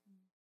time.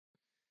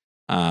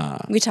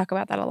 We talk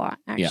about that a lot,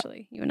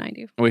 actually. You and I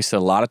do. I wasted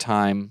a lot of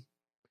time.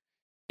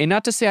 And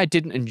not to say I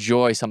didn't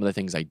enjoy some of the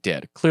things I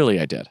did.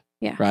 Clearly I did.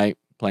 Yeah. Right?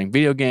 Playing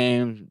video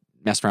games,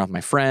 messing around with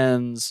my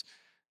friends,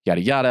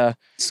 yada, yada.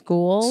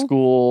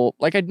 School.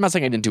 Like, I'm not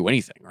saying I didn't do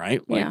anything,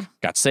 right? Like,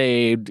 got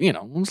saved,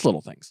 those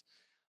little things.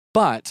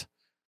 But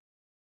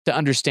to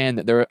understand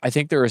that I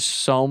think there is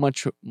so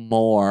much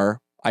more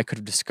I could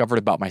have discovered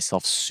about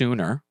myself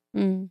sooner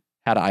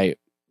had I,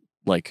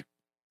 like,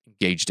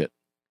 engaged it.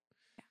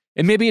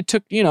 And maybe it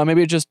took,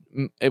 maybe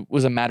it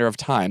was a matter of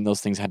time.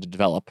 Those things had to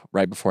develop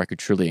right before I could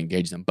truly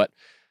engage them. But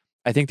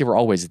I think they were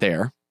always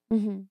there.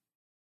 And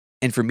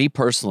for me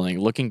personally,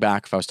 looking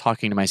back, if I was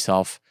talking to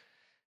myself,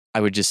 I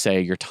would just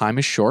say, your time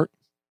is short.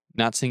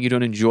 Not saying you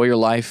don't enjoy your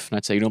life,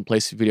 not saying you don't play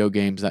video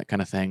games, that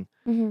kind of thing.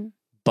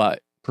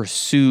 But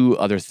pursue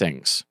other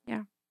things.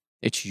 Yeah.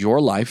 It's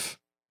your life.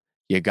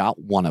 You got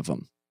one of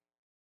them.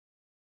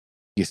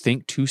 You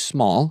think too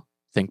small,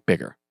 think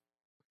bigger.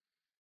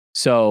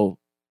 So,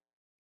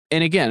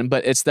 and again,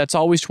 but that's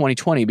always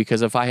 2020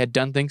 because if I had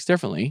done things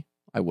differently,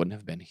 I wouldn't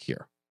have been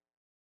here.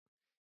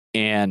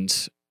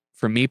 And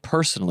for me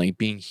personally,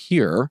 being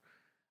here,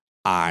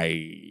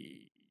 I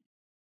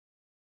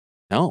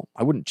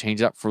wouldn't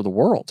change that for the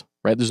world,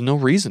 right? There's no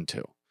reason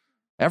to,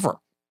 ever.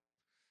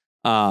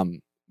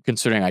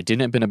 Considering I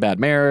didn't have been a bad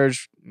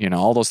marriage,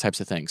 all those types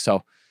of things.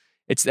 So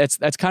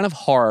that's kind of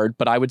hard,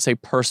 but I would say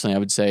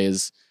personally,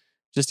 is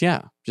just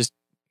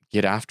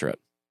get after it.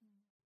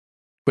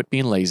 Quit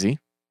being lazy.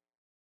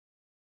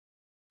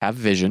 Have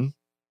vision.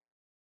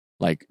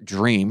 Like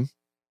dream.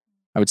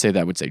 I would say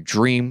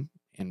dream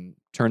and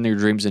turn your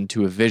dreams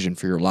into a vision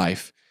for your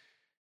life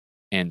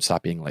and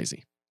stop being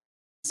lazy.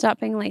 Stop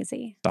being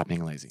lazy. Stop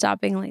being lazy.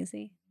 Stop being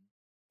lazy.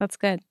 That's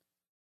good.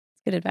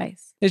 That's good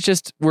advice. It's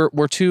just,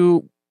 we're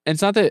too, and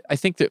it's not that, I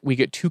think that we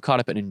get too caught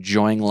up in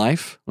enjoying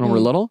life when we're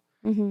little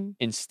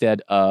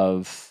instead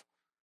of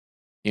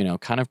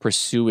kind of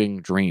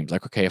pursuing dreams.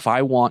 Like, okay, if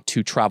I want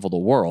to travel the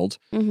world,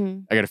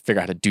 Mm-hmm. I got to figure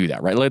out how to do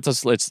that, right?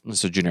 Let's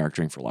a generic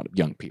dream for a lot of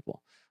young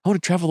people. I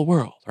want to travel the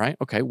world, right?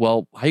 Okay,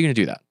 well, how are you going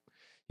to do that?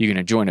 You're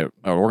going to join an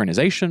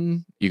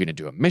organization. You're going to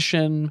do a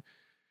mission.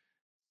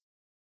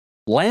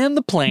 Land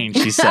the plane,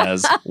 she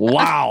says.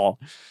 Wow.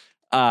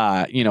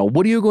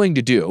 What are you going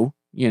to do?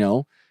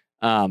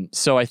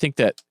 So I think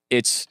that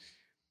it's,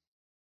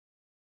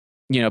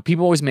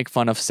 people always make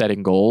fun of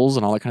setting goals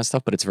and all that kind of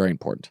stuff, but it's very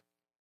important.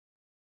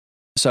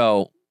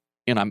 So,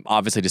 I'm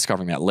obviously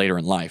discovering that later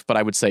in life, but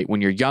I would say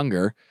when you're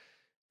younger,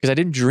 because I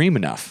didn't dream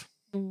enough.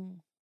 Mm.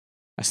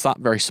 I thought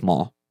very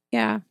small.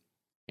 Yeah.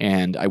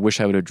 And I wish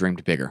I would have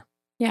dreamed bigger.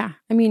 Yeah.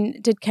 I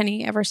mean, did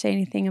Kenny ever say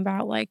anything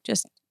about like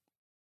just,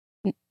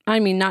 I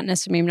mean, not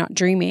necessarily not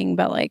dreaming,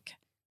 but like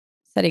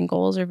setting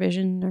goals or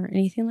vision or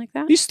anything like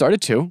that? He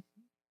started to.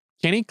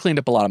 Kenny cleaned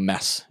up a lot of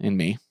mess in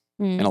me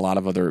Mm. and a lot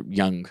of other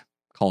young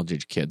college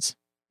age kids.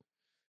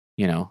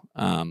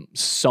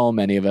 So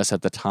many of us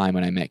at the time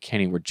when I met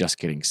Kenny were just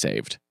getting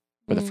saved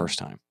for the first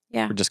time.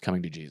 Yeah. We're just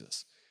coming to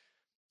Jesus.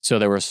 So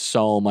there was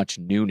so much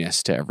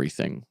newness to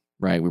everything,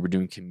 right? We were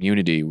doing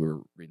community. We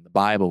were reading the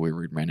Bible. We were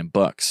reading random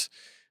books.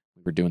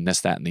 We were doing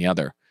this, that, and the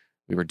other.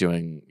 We were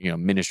doing,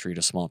 ministry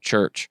to small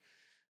church.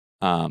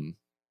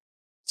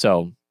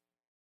 So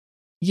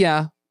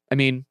yeah, I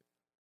mean,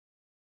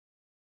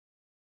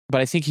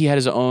 but I think he had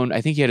his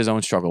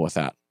own struggle with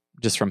that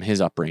just from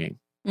his upbringing.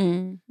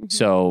 Mm-hmm.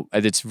 So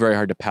it's very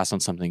hard to pass on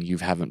something you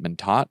haven't been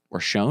taught or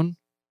shown,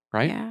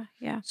 right? Yeah.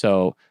 Yeah.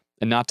 So,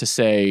 and not to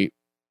say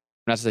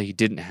he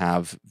didn't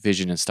have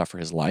vision and stuff for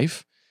his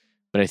life,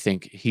 but I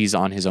think he's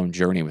on his own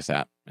journey with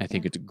that. I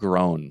think it's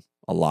grown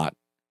a lot,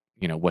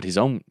 what he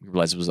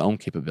realizes his own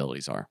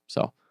capabilities are.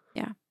 So,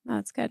 yeah,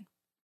 that's good.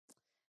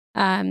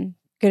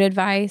 Good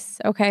advice.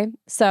 Okay.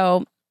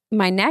 So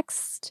my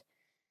next,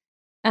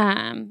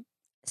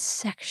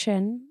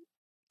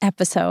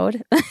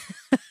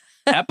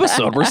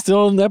 episode. We're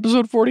still in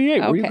episode 48.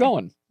 Where are you Okay.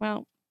 going?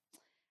 Well,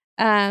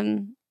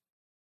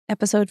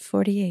 episode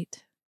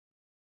 48.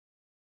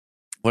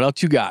 What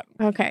else you got?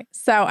 Okay.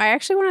 So I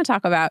actually want to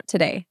talk about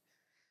today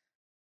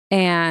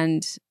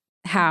and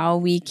how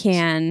we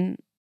can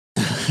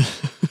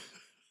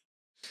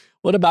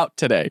What about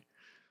today?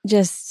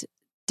 just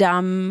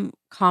dumb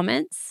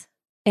comments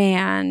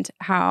and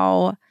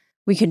how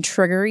we can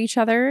trigger each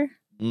other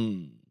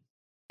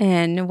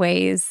in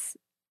ways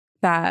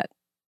that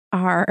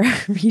are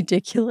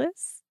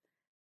ridiculous,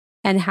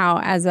 and how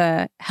as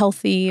a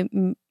healthy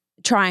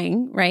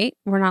trying, right?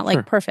 We're not like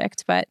Sure.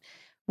 perfect, but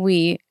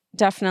we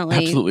definitely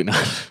Absolutely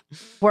not.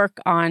 work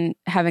on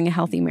having a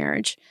healthy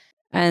marriage.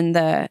 And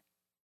I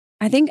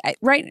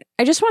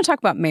just want to talk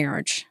about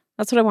marriage.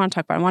 That's what I want to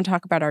talk about. I want to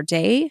talk about our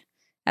day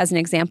as an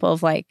example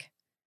of like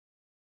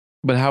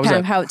But how is kind that?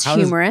 of how it's how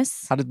does-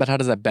 humorous. how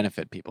does that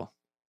benefit people?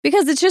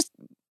 Because it's just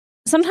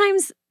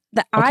sometimes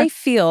that Okay. I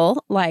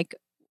feel like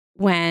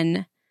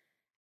when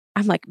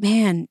I'm like,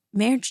 man,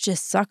 marriage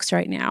just sucks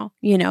right now,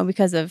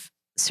 because of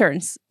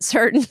certain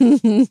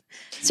You had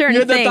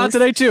that things. thought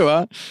today too,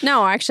 huh?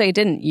 No, actually, I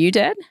didn't. You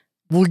did?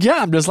 Well, yeah,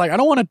 I'm just like, I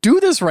don't want to do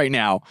this right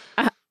now.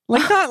 Uh,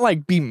 Not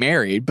like be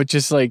married, but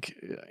just like,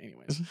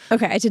 anyways.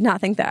 Okay, I did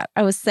not think that.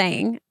 I was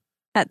saying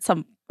at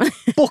some.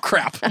 Bull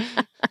crap.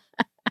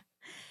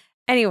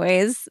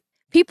 Anyways,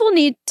 people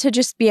need to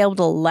just be able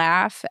to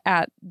laugh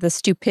at the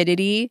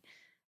stupidity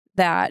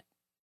that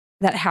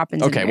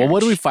happens. Okay, in well, what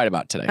do we marriage. fight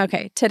about today?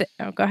 Okay, today.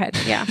 Oh, go ahead.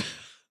 Yeah.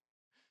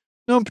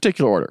 No in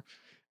particular order.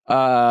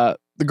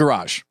 The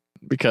garage,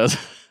 because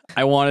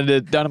I wanted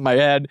it done in my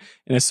head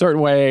in a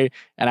certain way,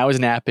 and I was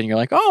napping. You're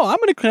like, oh, I'm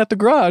going to clean out the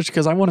garage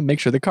because I want to make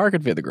sure the car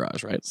can fit the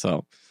garage, right?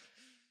 So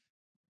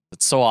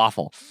it's so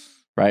awful,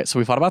 right? So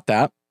we thought about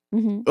that.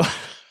 Mhm.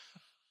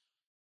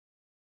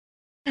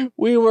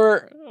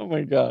 Oh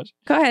my gosh.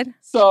 Go ahead.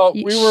 So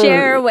You we were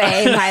share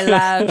away, my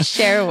love.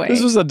 Share away.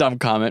 This was a dumb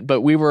comment,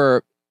 but we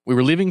were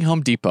leaving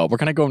Home Depot. We're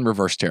kind of going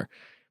reversed here.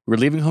 We were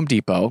leaving Home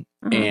Depot,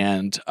 Uh-huh.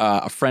 and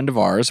a friend of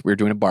ours, we were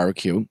doing a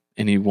barbecue,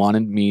 and he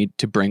wanted me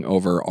to bring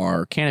over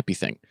our canopy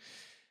thing.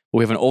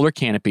 We have an older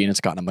canopy, and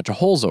it's gotten a bunch of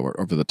holes over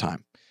the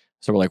time.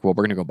 So we're like, well,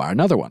 we're going to go buy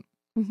another one.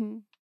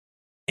 Mhm.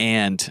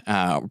 And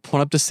we're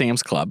pulling up to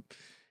Sam's Club,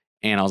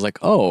 and I was like,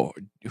 oh,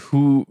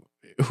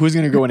 who's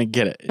going to go in and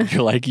get it? And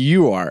you're like,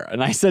 you are.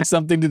 And I said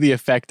something to the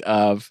effect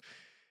of,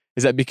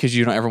 is that because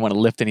you don't ever want to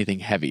lift anything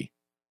heavy,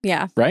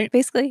 Yeah. right?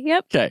 Basically.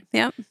 Yep. Okay.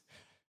 Yep.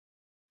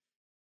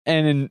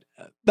 And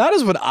that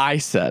is what I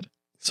said.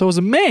 So as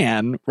a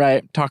man,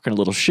 right, talking a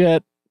little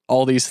shit,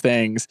 all these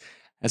things,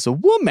 as a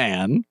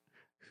woman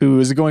who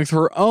is going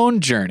through her own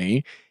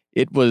journey,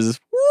 it was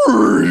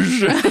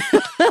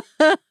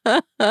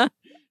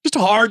just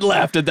hard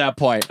left at that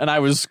point, and I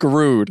was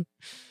screwed.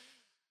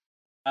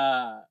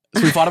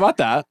 So we thought about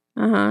that,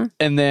 Uh-huh.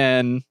 and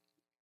then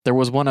there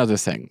was one other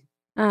thing.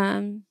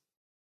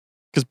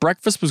 Because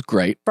breakfast was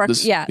great.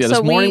 Yeah, This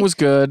so morning was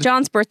good.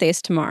 John's birthday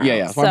is tomorrow.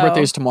 Yeah. My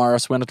birthday's tomorrow,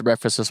 so we went up to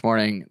breakfast this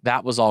morning.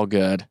 That was all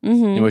good.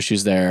 Mhm. No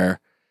issues there.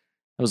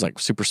 It was like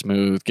super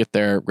smooth. Get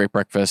there, great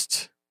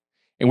breakfast.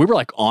 And we were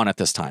like on at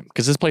this time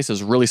because this place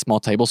is really small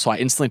table. So I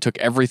instantly took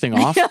everything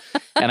off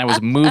and I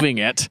was moving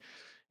it.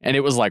 And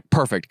it was like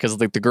perfect because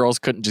like the girls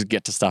couldn't just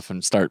get to stuff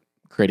and start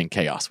creating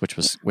chaos, which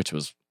was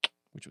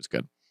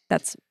good.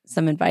 That's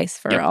some advice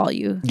for all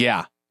you.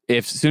 Yeah.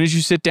 If as soon as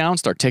you sit down,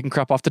 start taking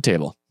crap off the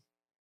table,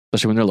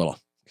 especially when they're little,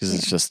 because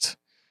it's just,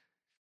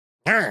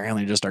 and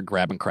they just start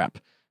grabbing crap.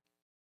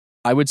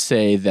 I would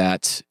say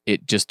that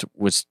it just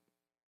was,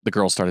 the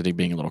girl started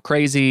being a little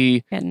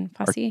crazy. Getting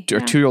fussy. Our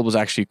 2-year-old was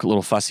actually a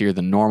little fussier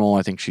than normal.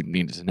 I think she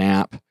needed a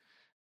nap.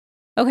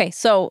 Okay,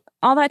 so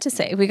all that to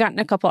say, we got in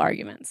a couple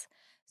arguments.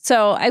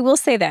 So I will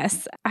say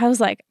this. I was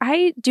like,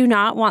 I do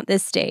not want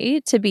this day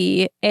to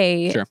be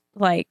a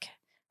like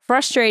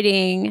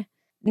frustrating,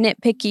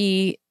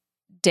 nitpicky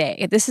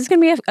day. This is going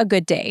to be a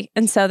good day.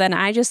 And so then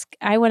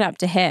I went up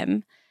to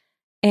him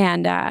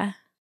and I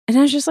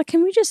was just like,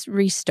 can we just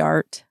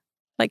restart?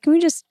 Like, can we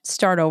just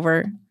start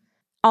over?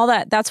 All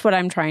that's what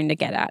I'm trying to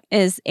get at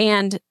is,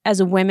 and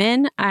as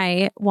women,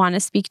 I want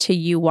to speak to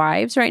you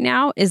wives right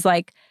now is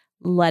like,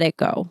 let it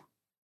go.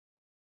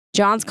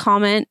 John's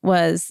comment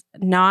was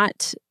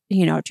not, do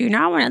you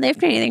not want to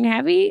lift anything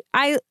heavy?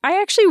 I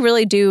actually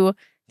really do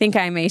think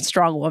I'm a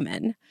strong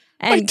woman.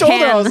 And I told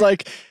her, I was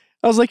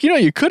like,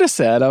 you could have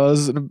said, I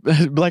was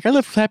like, I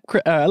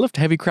lift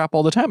heavy crap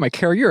all the time. I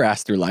carry your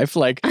ass through life.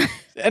 Like,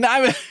 and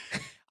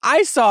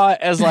I saw it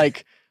as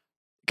like,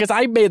 because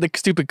I made the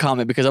stupid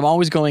comment because I'm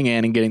always going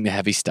in and getting the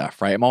heavy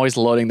stuff, right? I'm always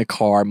loading the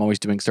car. I'm always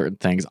doing certain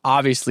things.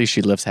 Obviously,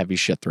 she lifts heavy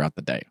shit throughout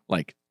the day.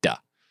 Like, duh.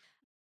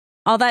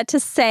 All that to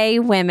say,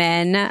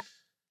 women,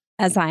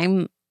 as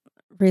I'm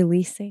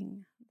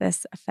releasing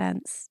this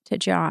offense to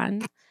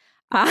John,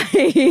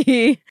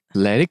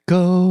 let it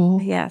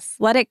go. Yes,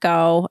 let it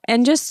go.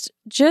 And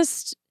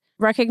just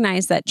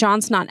recognize that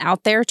John's not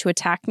out there to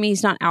attack me.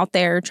 He's not out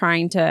there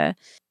trying to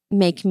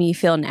make me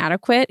feel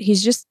inadequate.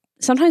 He's just,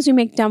 sometimes we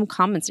make dumb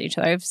comments to each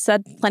other. I've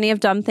said plenty of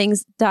dumb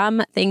things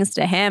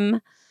to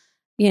him,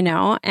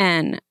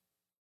 and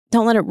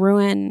don't let it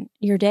ruin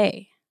your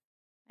day,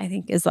 I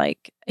think is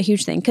like a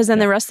huge thing. Because then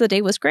the rest of the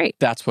day was great.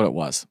 That's what it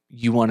was.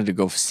 You wanted to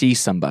go see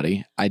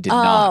somebody. I did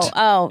not.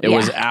 It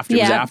was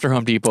after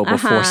Home Depot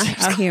before.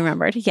 Oh, he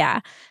remembered.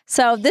 Yeah.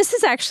 So this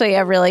is actually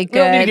a really good. We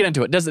don't need to get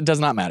into it. It does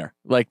not matter.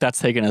 Like that's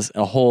taken us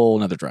a whole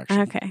nother direction.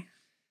 Okay.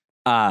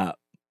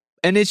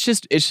 And it's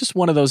just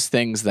one of those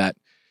things that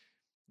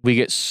we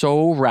get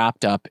so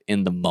wrapped up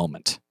in the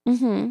moment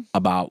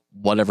about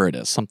whatever it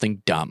is,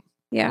 something dumb.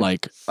 Yeah.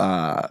 Like,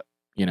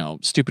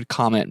 stupid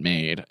comment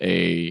made,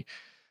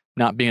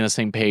 not being on the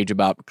same page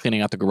about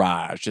cleaning out the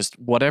garage, just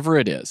whatever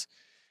it is.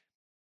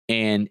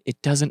 And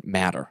it doesn't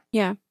matter.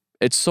 Yeah.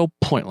 It's so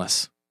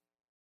pointless.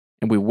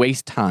 And we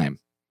waste time.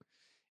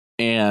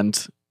 And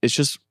it's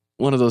just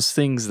one of those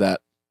things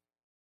that,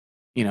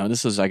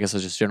 this is, I guess,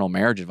 just general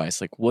marriage advice.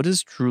 Like, what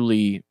is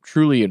truly,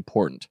 truly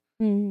important?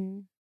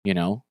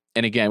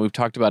 And again, we've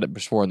talked about it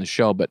before on the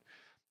show, but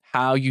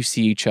how you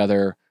see each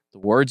other, the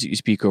words that you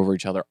speak over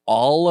each other,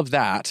 all of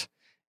that,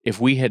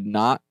 if we had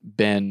not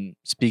been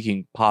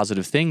speaking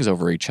positive things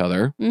over each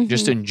other,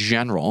 just in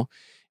general,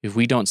 if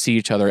we don't see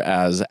each other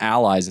as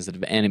allies instead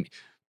of enemies,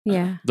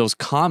 those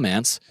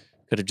comments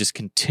could have just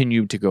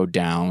continued to go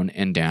down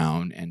and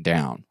down and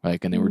down.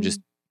 Like, and they were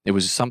just, it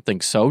was something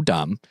so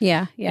dumb.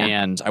 Yeah.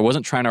 And I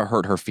wasn't trying to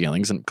hurt her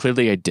feelings, and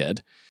clearly I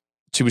did.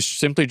 She was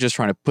simply just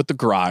trying to put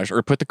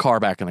the car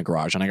back in the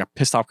garage, and I got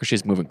pissed off because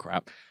she's moving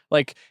crap.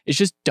 Like, it's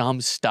just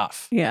dumb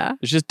stuff. Yeah.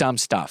 It's just dumb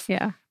stuff.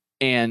 Yeah.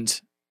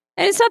 And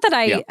it's not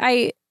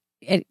that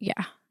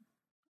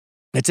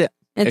That's it.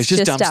 It's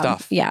just dumb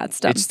stuff. Yeah, it's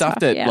dumb stuff. It's stuff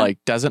that like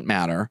doesn't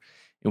matter,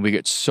 and we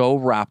get so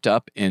wrapped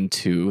up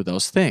into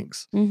those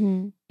things.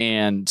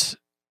 And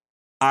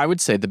I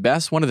would say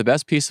one of the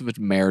best pieces of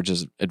marriage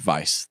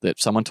advice that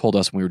someone told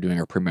us when we were doing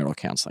our premarital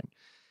counseling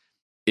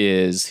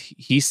is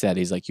he's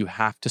like, you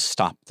have to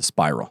stop the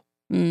spiral.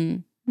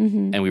 And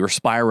we were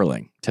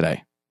spiraling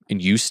today,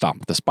 and you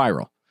stopped the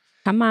spiral.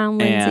 Come on,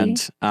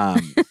 Lindsay.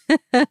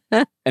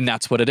 And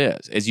that's what it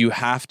is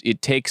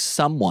it takes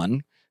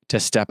someone to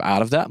step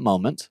out of that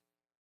moment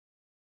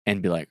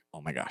and be like,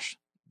 oh my gosh,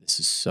 this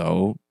is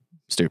so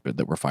stupid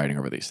that we're fighting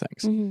over these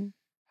things.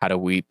 How do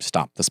we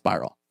stop the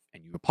spiral?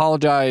 And you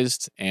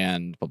apologized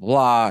and blah, blah,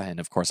 blah. And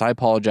of course I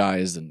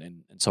apologized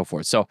and so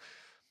forth. So,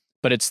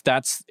 but it's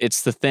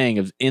the thing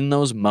of in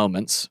those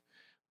moments,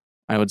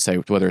 I would say,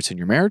 whether it's in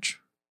your marriage,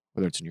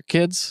 whether it's in your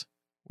kids,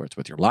 whether it's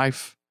with your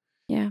life,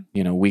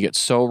 we get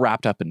so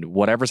wrapped up in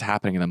whatever's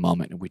happening in the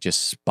moment, and we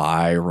just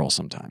spiral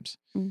sometimes.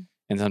 And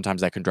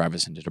sometimes that can drive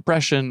us into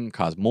depression,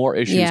 cause more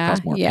issues,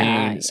 cause more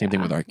pain. Same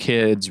thing with our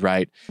kids,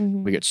 right?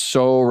 We get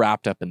so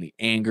wrapped up in the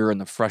anger and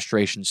the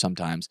frustration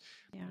sometimes,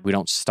 we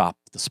don't stop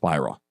the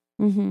spiral,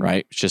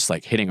 right? It's just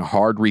like hitting a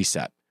hard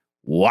reset.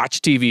 Watch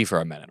TV for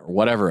a minute or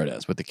whatever it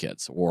is with the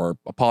kids, or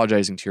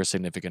apologizing to your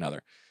significant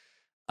other.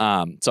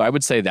 So I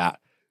would say that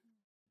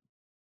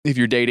if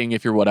you're dating,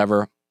 if you're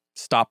whatever,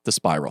 stop the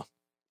spiral.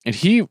 And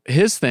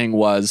his thing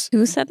was...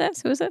 Who said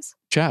this? Who is this?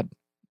 Chad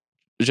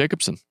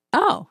Jacobson.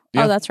 Oh,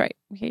 that's right.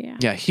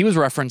 Yeah, he was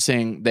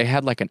referencing, they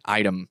had like an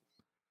item.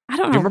 I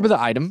don't know. Do you remember the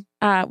item?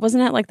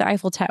 Wasn't it like the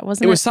Eiffel Tower?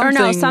 Wasn't It was Or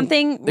no, something-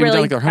 something They were really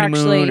doing like their honeymoon,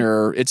 actually.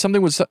 or it's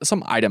something with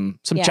some item,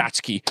 some Yeah.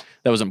 tchotchke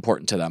that was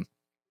important to them.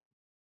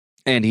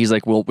 And he's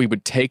like, well, we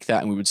would take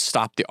that and we would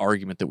stop the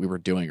argument that we were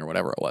doing or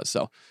whatever it was.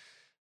 So,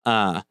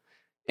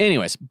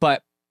 anyways,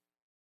 but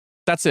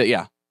that's it.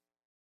 Yeah.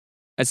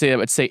 I'd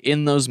say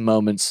in those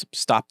moments,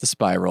 stop the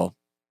spiral,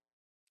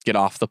 get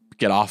off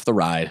the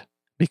ride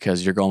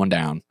because you're going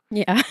down.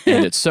 Yeah.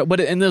 And it's so, but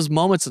in those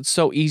moments, it's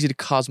so easy to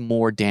cause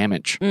more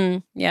damage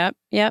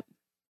Yep.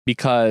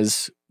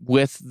 because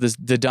with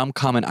the dumb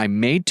comment I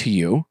made to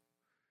you,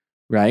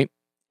 right?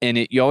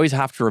 And you always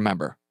have to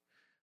remember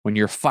when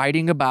you're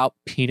fighting about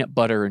peanut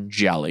butter and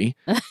jelly,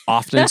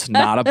 often it's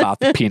not about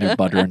the peanut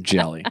butter and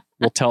jelly.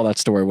 We'll tell that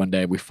story one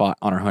day. We fought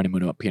on our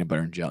honeymoon about peanut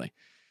butter and jelly.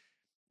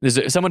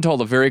 Someone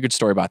told a very good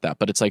story about that,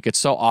 but it's like, it's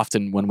so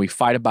often when we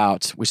start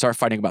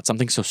fighting about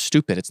something so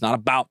stupid, it's not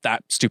about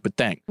that stupid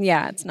thing.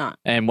 Yeah, it's not.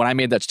 And when I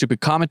made that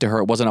stupid comment to her,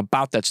 it wasn't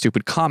about that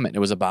stupid comment. It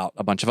was about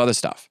a bunch of other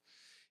stuff.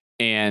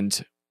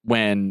 And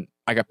when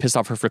I got pissed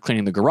off her for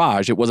cleaning the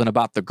garage, it wasn't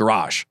about the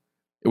garage.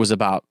 It was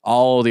about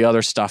all the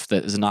other stuff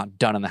that is not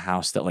done in the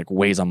house that like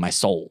weighs on my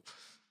soul.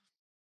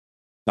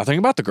 Nothing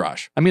about the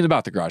garage. I mean,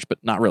 about the garage, but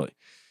not really.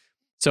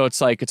 So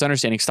it's like, it's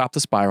understanding, stop the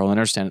spiral and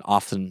understand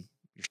often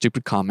your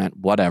stupid comment,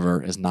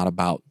 whatever, is not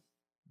about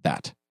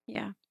that.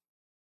 Yeah.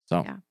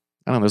 So, Yeah.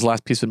 I don't know, there's the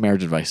last piece of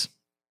marriage advice.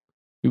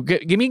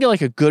 Give me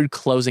like a good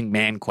closing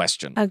man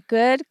question. A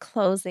good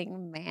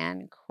closing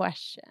man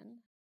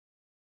question.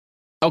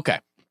 Okay.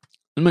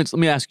 Let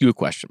me ask you a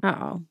question.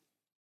 Uh-oh.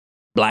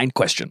 Blind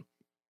question.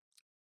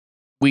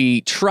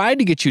 We tried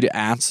to get you to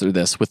answer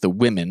this with the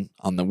women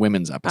on the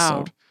women's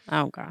episode.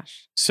 Oh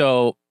gosh.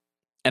 So,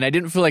 and I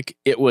didn't feel like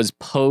it was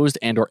posed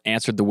and or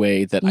answered the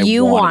way that I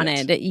You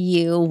wanted.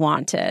 You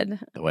wanted.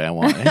 The way I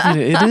wanted.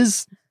 It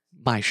is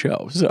my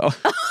show. So,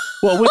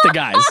 well, with the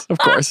guys, of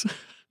course.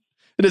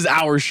 It is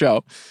our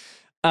show.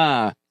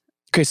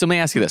 Okay, so let me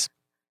ask you this.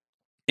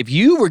 If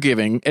you were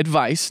giving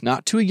advice,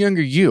 not to a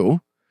younger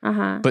you,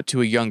 but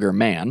to a younger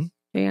man,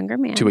 A younger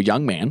man. to a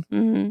young man,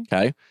 Mm-hmm.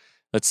 okay?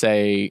 Let's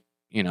say,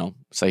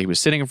 say he was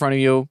sitting in front of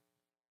you,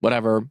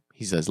 whatever.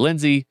 He says,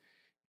 Lindsay,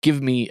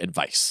 give me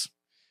advice.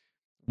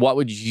 What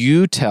would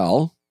you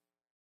tell?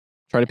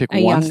 Try to pick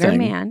A one younger thing.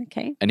 man.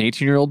 Okay. An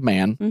 18-year-old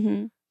man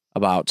Mm-hmm.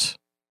 about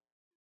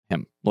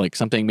him. Like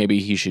something maybe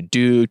he should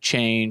do,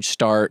 change,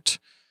 start,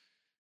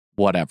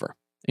 whatever.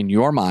 In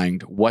your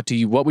mind, what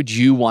would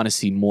you want to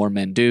see more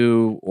men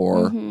do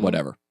or Mhm.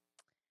 whatever?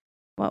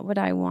 What would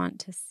I want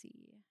to see?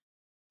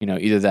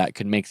 Either that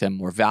could make them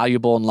more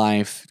valuable in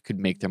life, could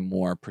make them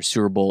more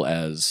pursuable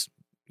as,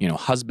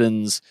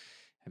 husbands,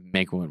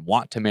 make women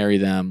want to marry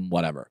them,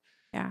 whatever.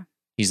 Yeah.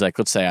 He's like,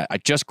 let's say I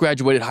just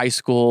graduated high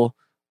school.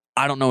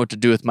 I don't know what to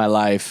do with my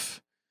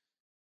life.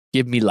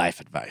 Give me life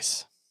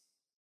advice.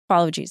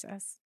 Follow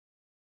Jesus.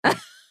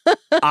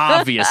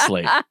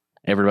 Obviously.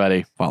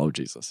 Everybody follow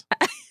Jesus.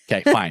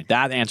 Okay, fine.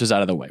 That answer's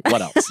out of the way.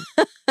 What else?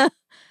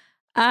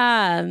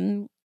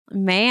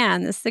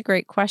 Man, this is a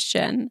great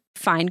question.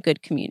 Find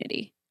good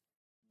community.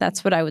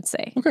 That's what I would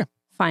say. Okay.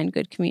 Find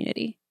good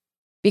community.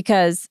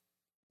 Because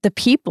the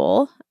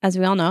people, as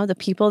we all know, the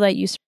people that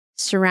you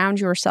surround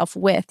yourself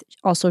with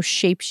also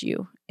shapes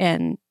you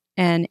and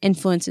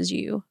influences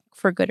you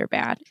for good or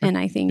bad. Sure. And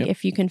I think Yep.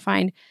 if you can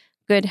find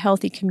good,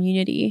 healthy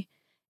community,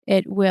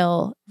 it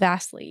will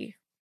vastly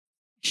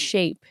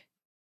shape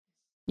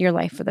your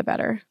life for the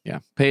better. Yeah.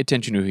 Pay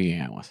attention to who you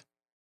hang out with.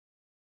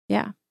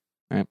 Yeah.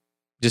 Right.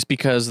 Just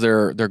because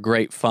they're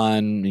great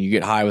fun, you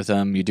get high with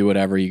them, you do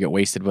whatever, you get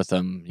wasted with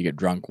them, you get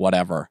drunk,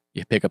 whatever,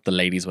 you pick up the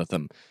ladies with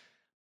them,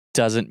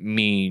 doesn't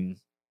mean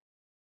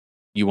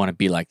you want to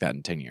be like that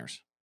in 10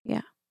 years.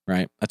 Yeah.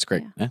 Right. That's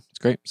great. Yeah. Yeah, it's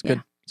great. It's good.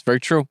 Yeah. It's very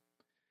true.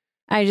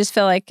 I just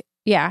feel like,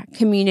 yeah,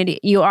 community.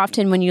 You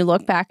often, when you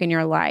look back in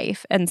your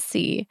life and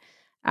see,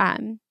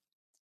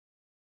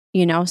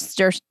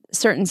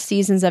 certain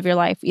seasons of your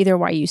life, either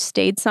why you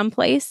stayed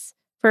someplace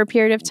for a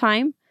period of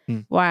time,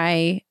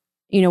 why,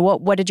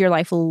 what did your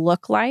life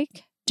look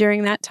like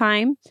during that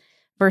time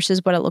versus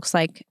what it looks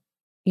like,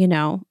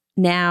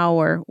 now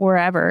or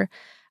wherever.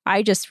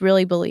 I just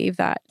really believe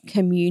that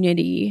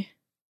community,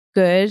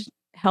 good,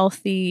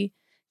 healthy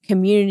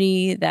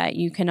community that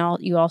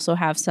you also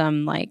have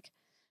some like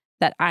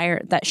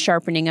that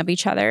sharpening of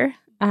each other,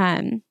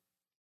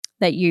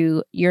 that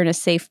you're in a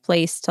safe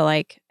place to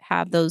like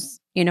have those,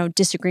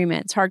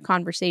 disagreements, hard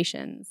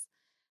conversations,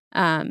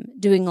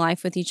 doing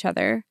life with each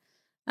other,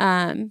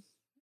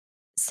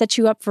 set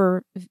you up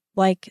for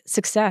like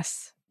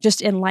success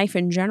just in life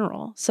in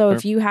general. So Sure.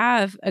 if you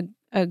have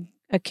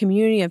a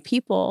community of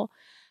people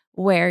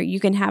where you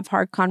can have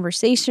hard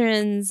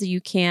conversations, you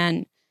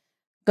can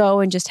go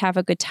and just have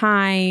a good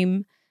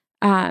time,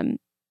 and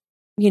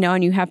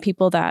you have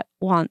people that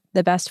want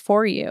the best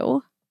for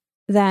you,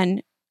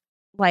 then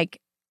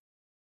like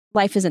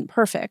life isn't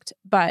perfect,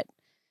 but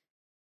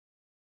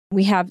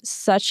we have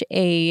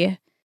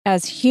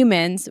as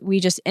humans, we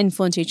just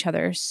influence each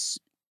other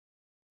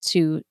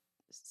to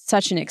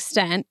such an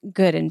extent,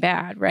 good and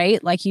bad,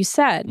 right? Like you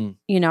said,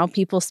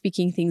 people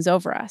speaking things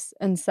over us.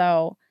 And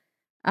so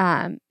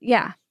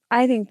Yeah,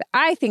 I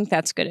think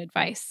that's good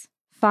advice.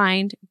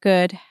 Find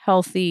good,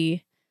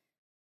 healthy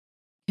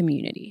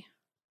community.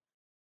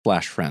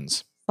 Flash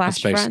friends. Slash That's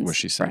basically friends. what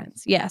she's saying.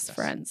 Friends. Yes, Yes.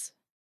 friends.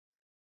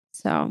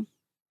 So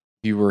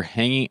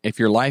If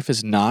your life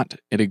is not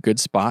at a good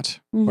spot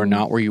or mhm.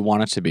 not where you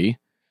want it to be,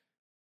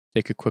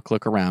 take a quick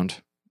look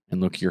around and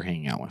look who you're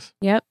hanging out with.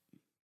 Yep.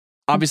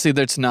 Obviously,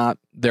 that's not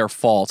their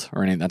fault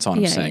or anything. That's all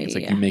I'm Yeah, saying. yeah, It's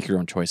like yeah. you make your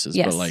own choices.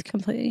 Yes, But like,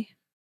 completely.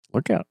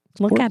 look out.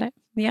 Look at it.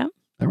 Yeah.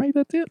 All right,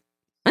 that's it.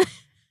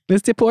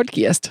 That's the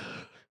podcast.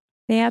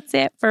 That's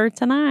it for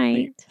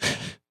tonight.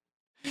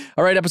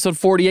 All right, episode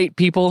 48,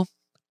 people.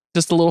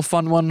 Just a little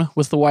fun one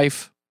with the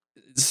wife.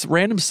 Just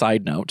random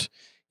side note.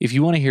 If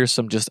you want to hear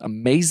some just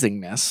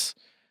amazingness,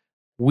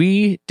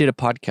 we did a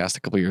podcast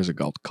a couple years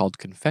ago called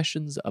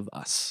Confessions of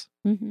Us.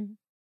 Mhm.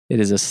 It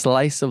is a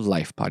slice of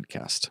life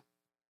podcast,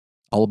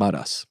 all about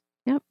us.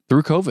 Yep.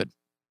 Through COVID.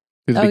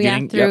 Through the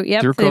beginning. Through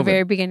through the COVID.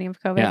 very beginning of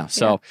COVID. Yeah.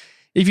 So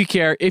if you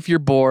care, if you're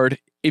bored,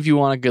 if you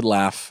want a good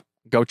laugh,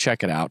 go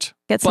check it out.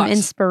 Get some But-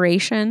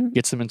 inspiration.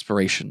 Get some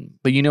inspiration.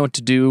 But you know what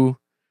to do.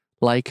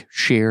 Like,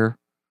 share,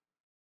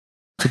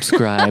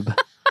 subscribe.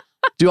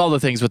 Do all the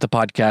things with the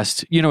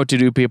podcast. You know what to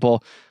do,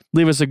 people.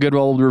 Leave us a good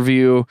old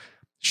review.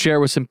 Share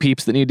with some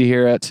peeps that need to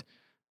hear it.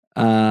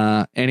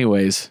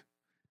 Anyways,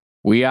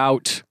 we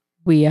out.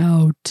 We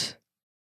out.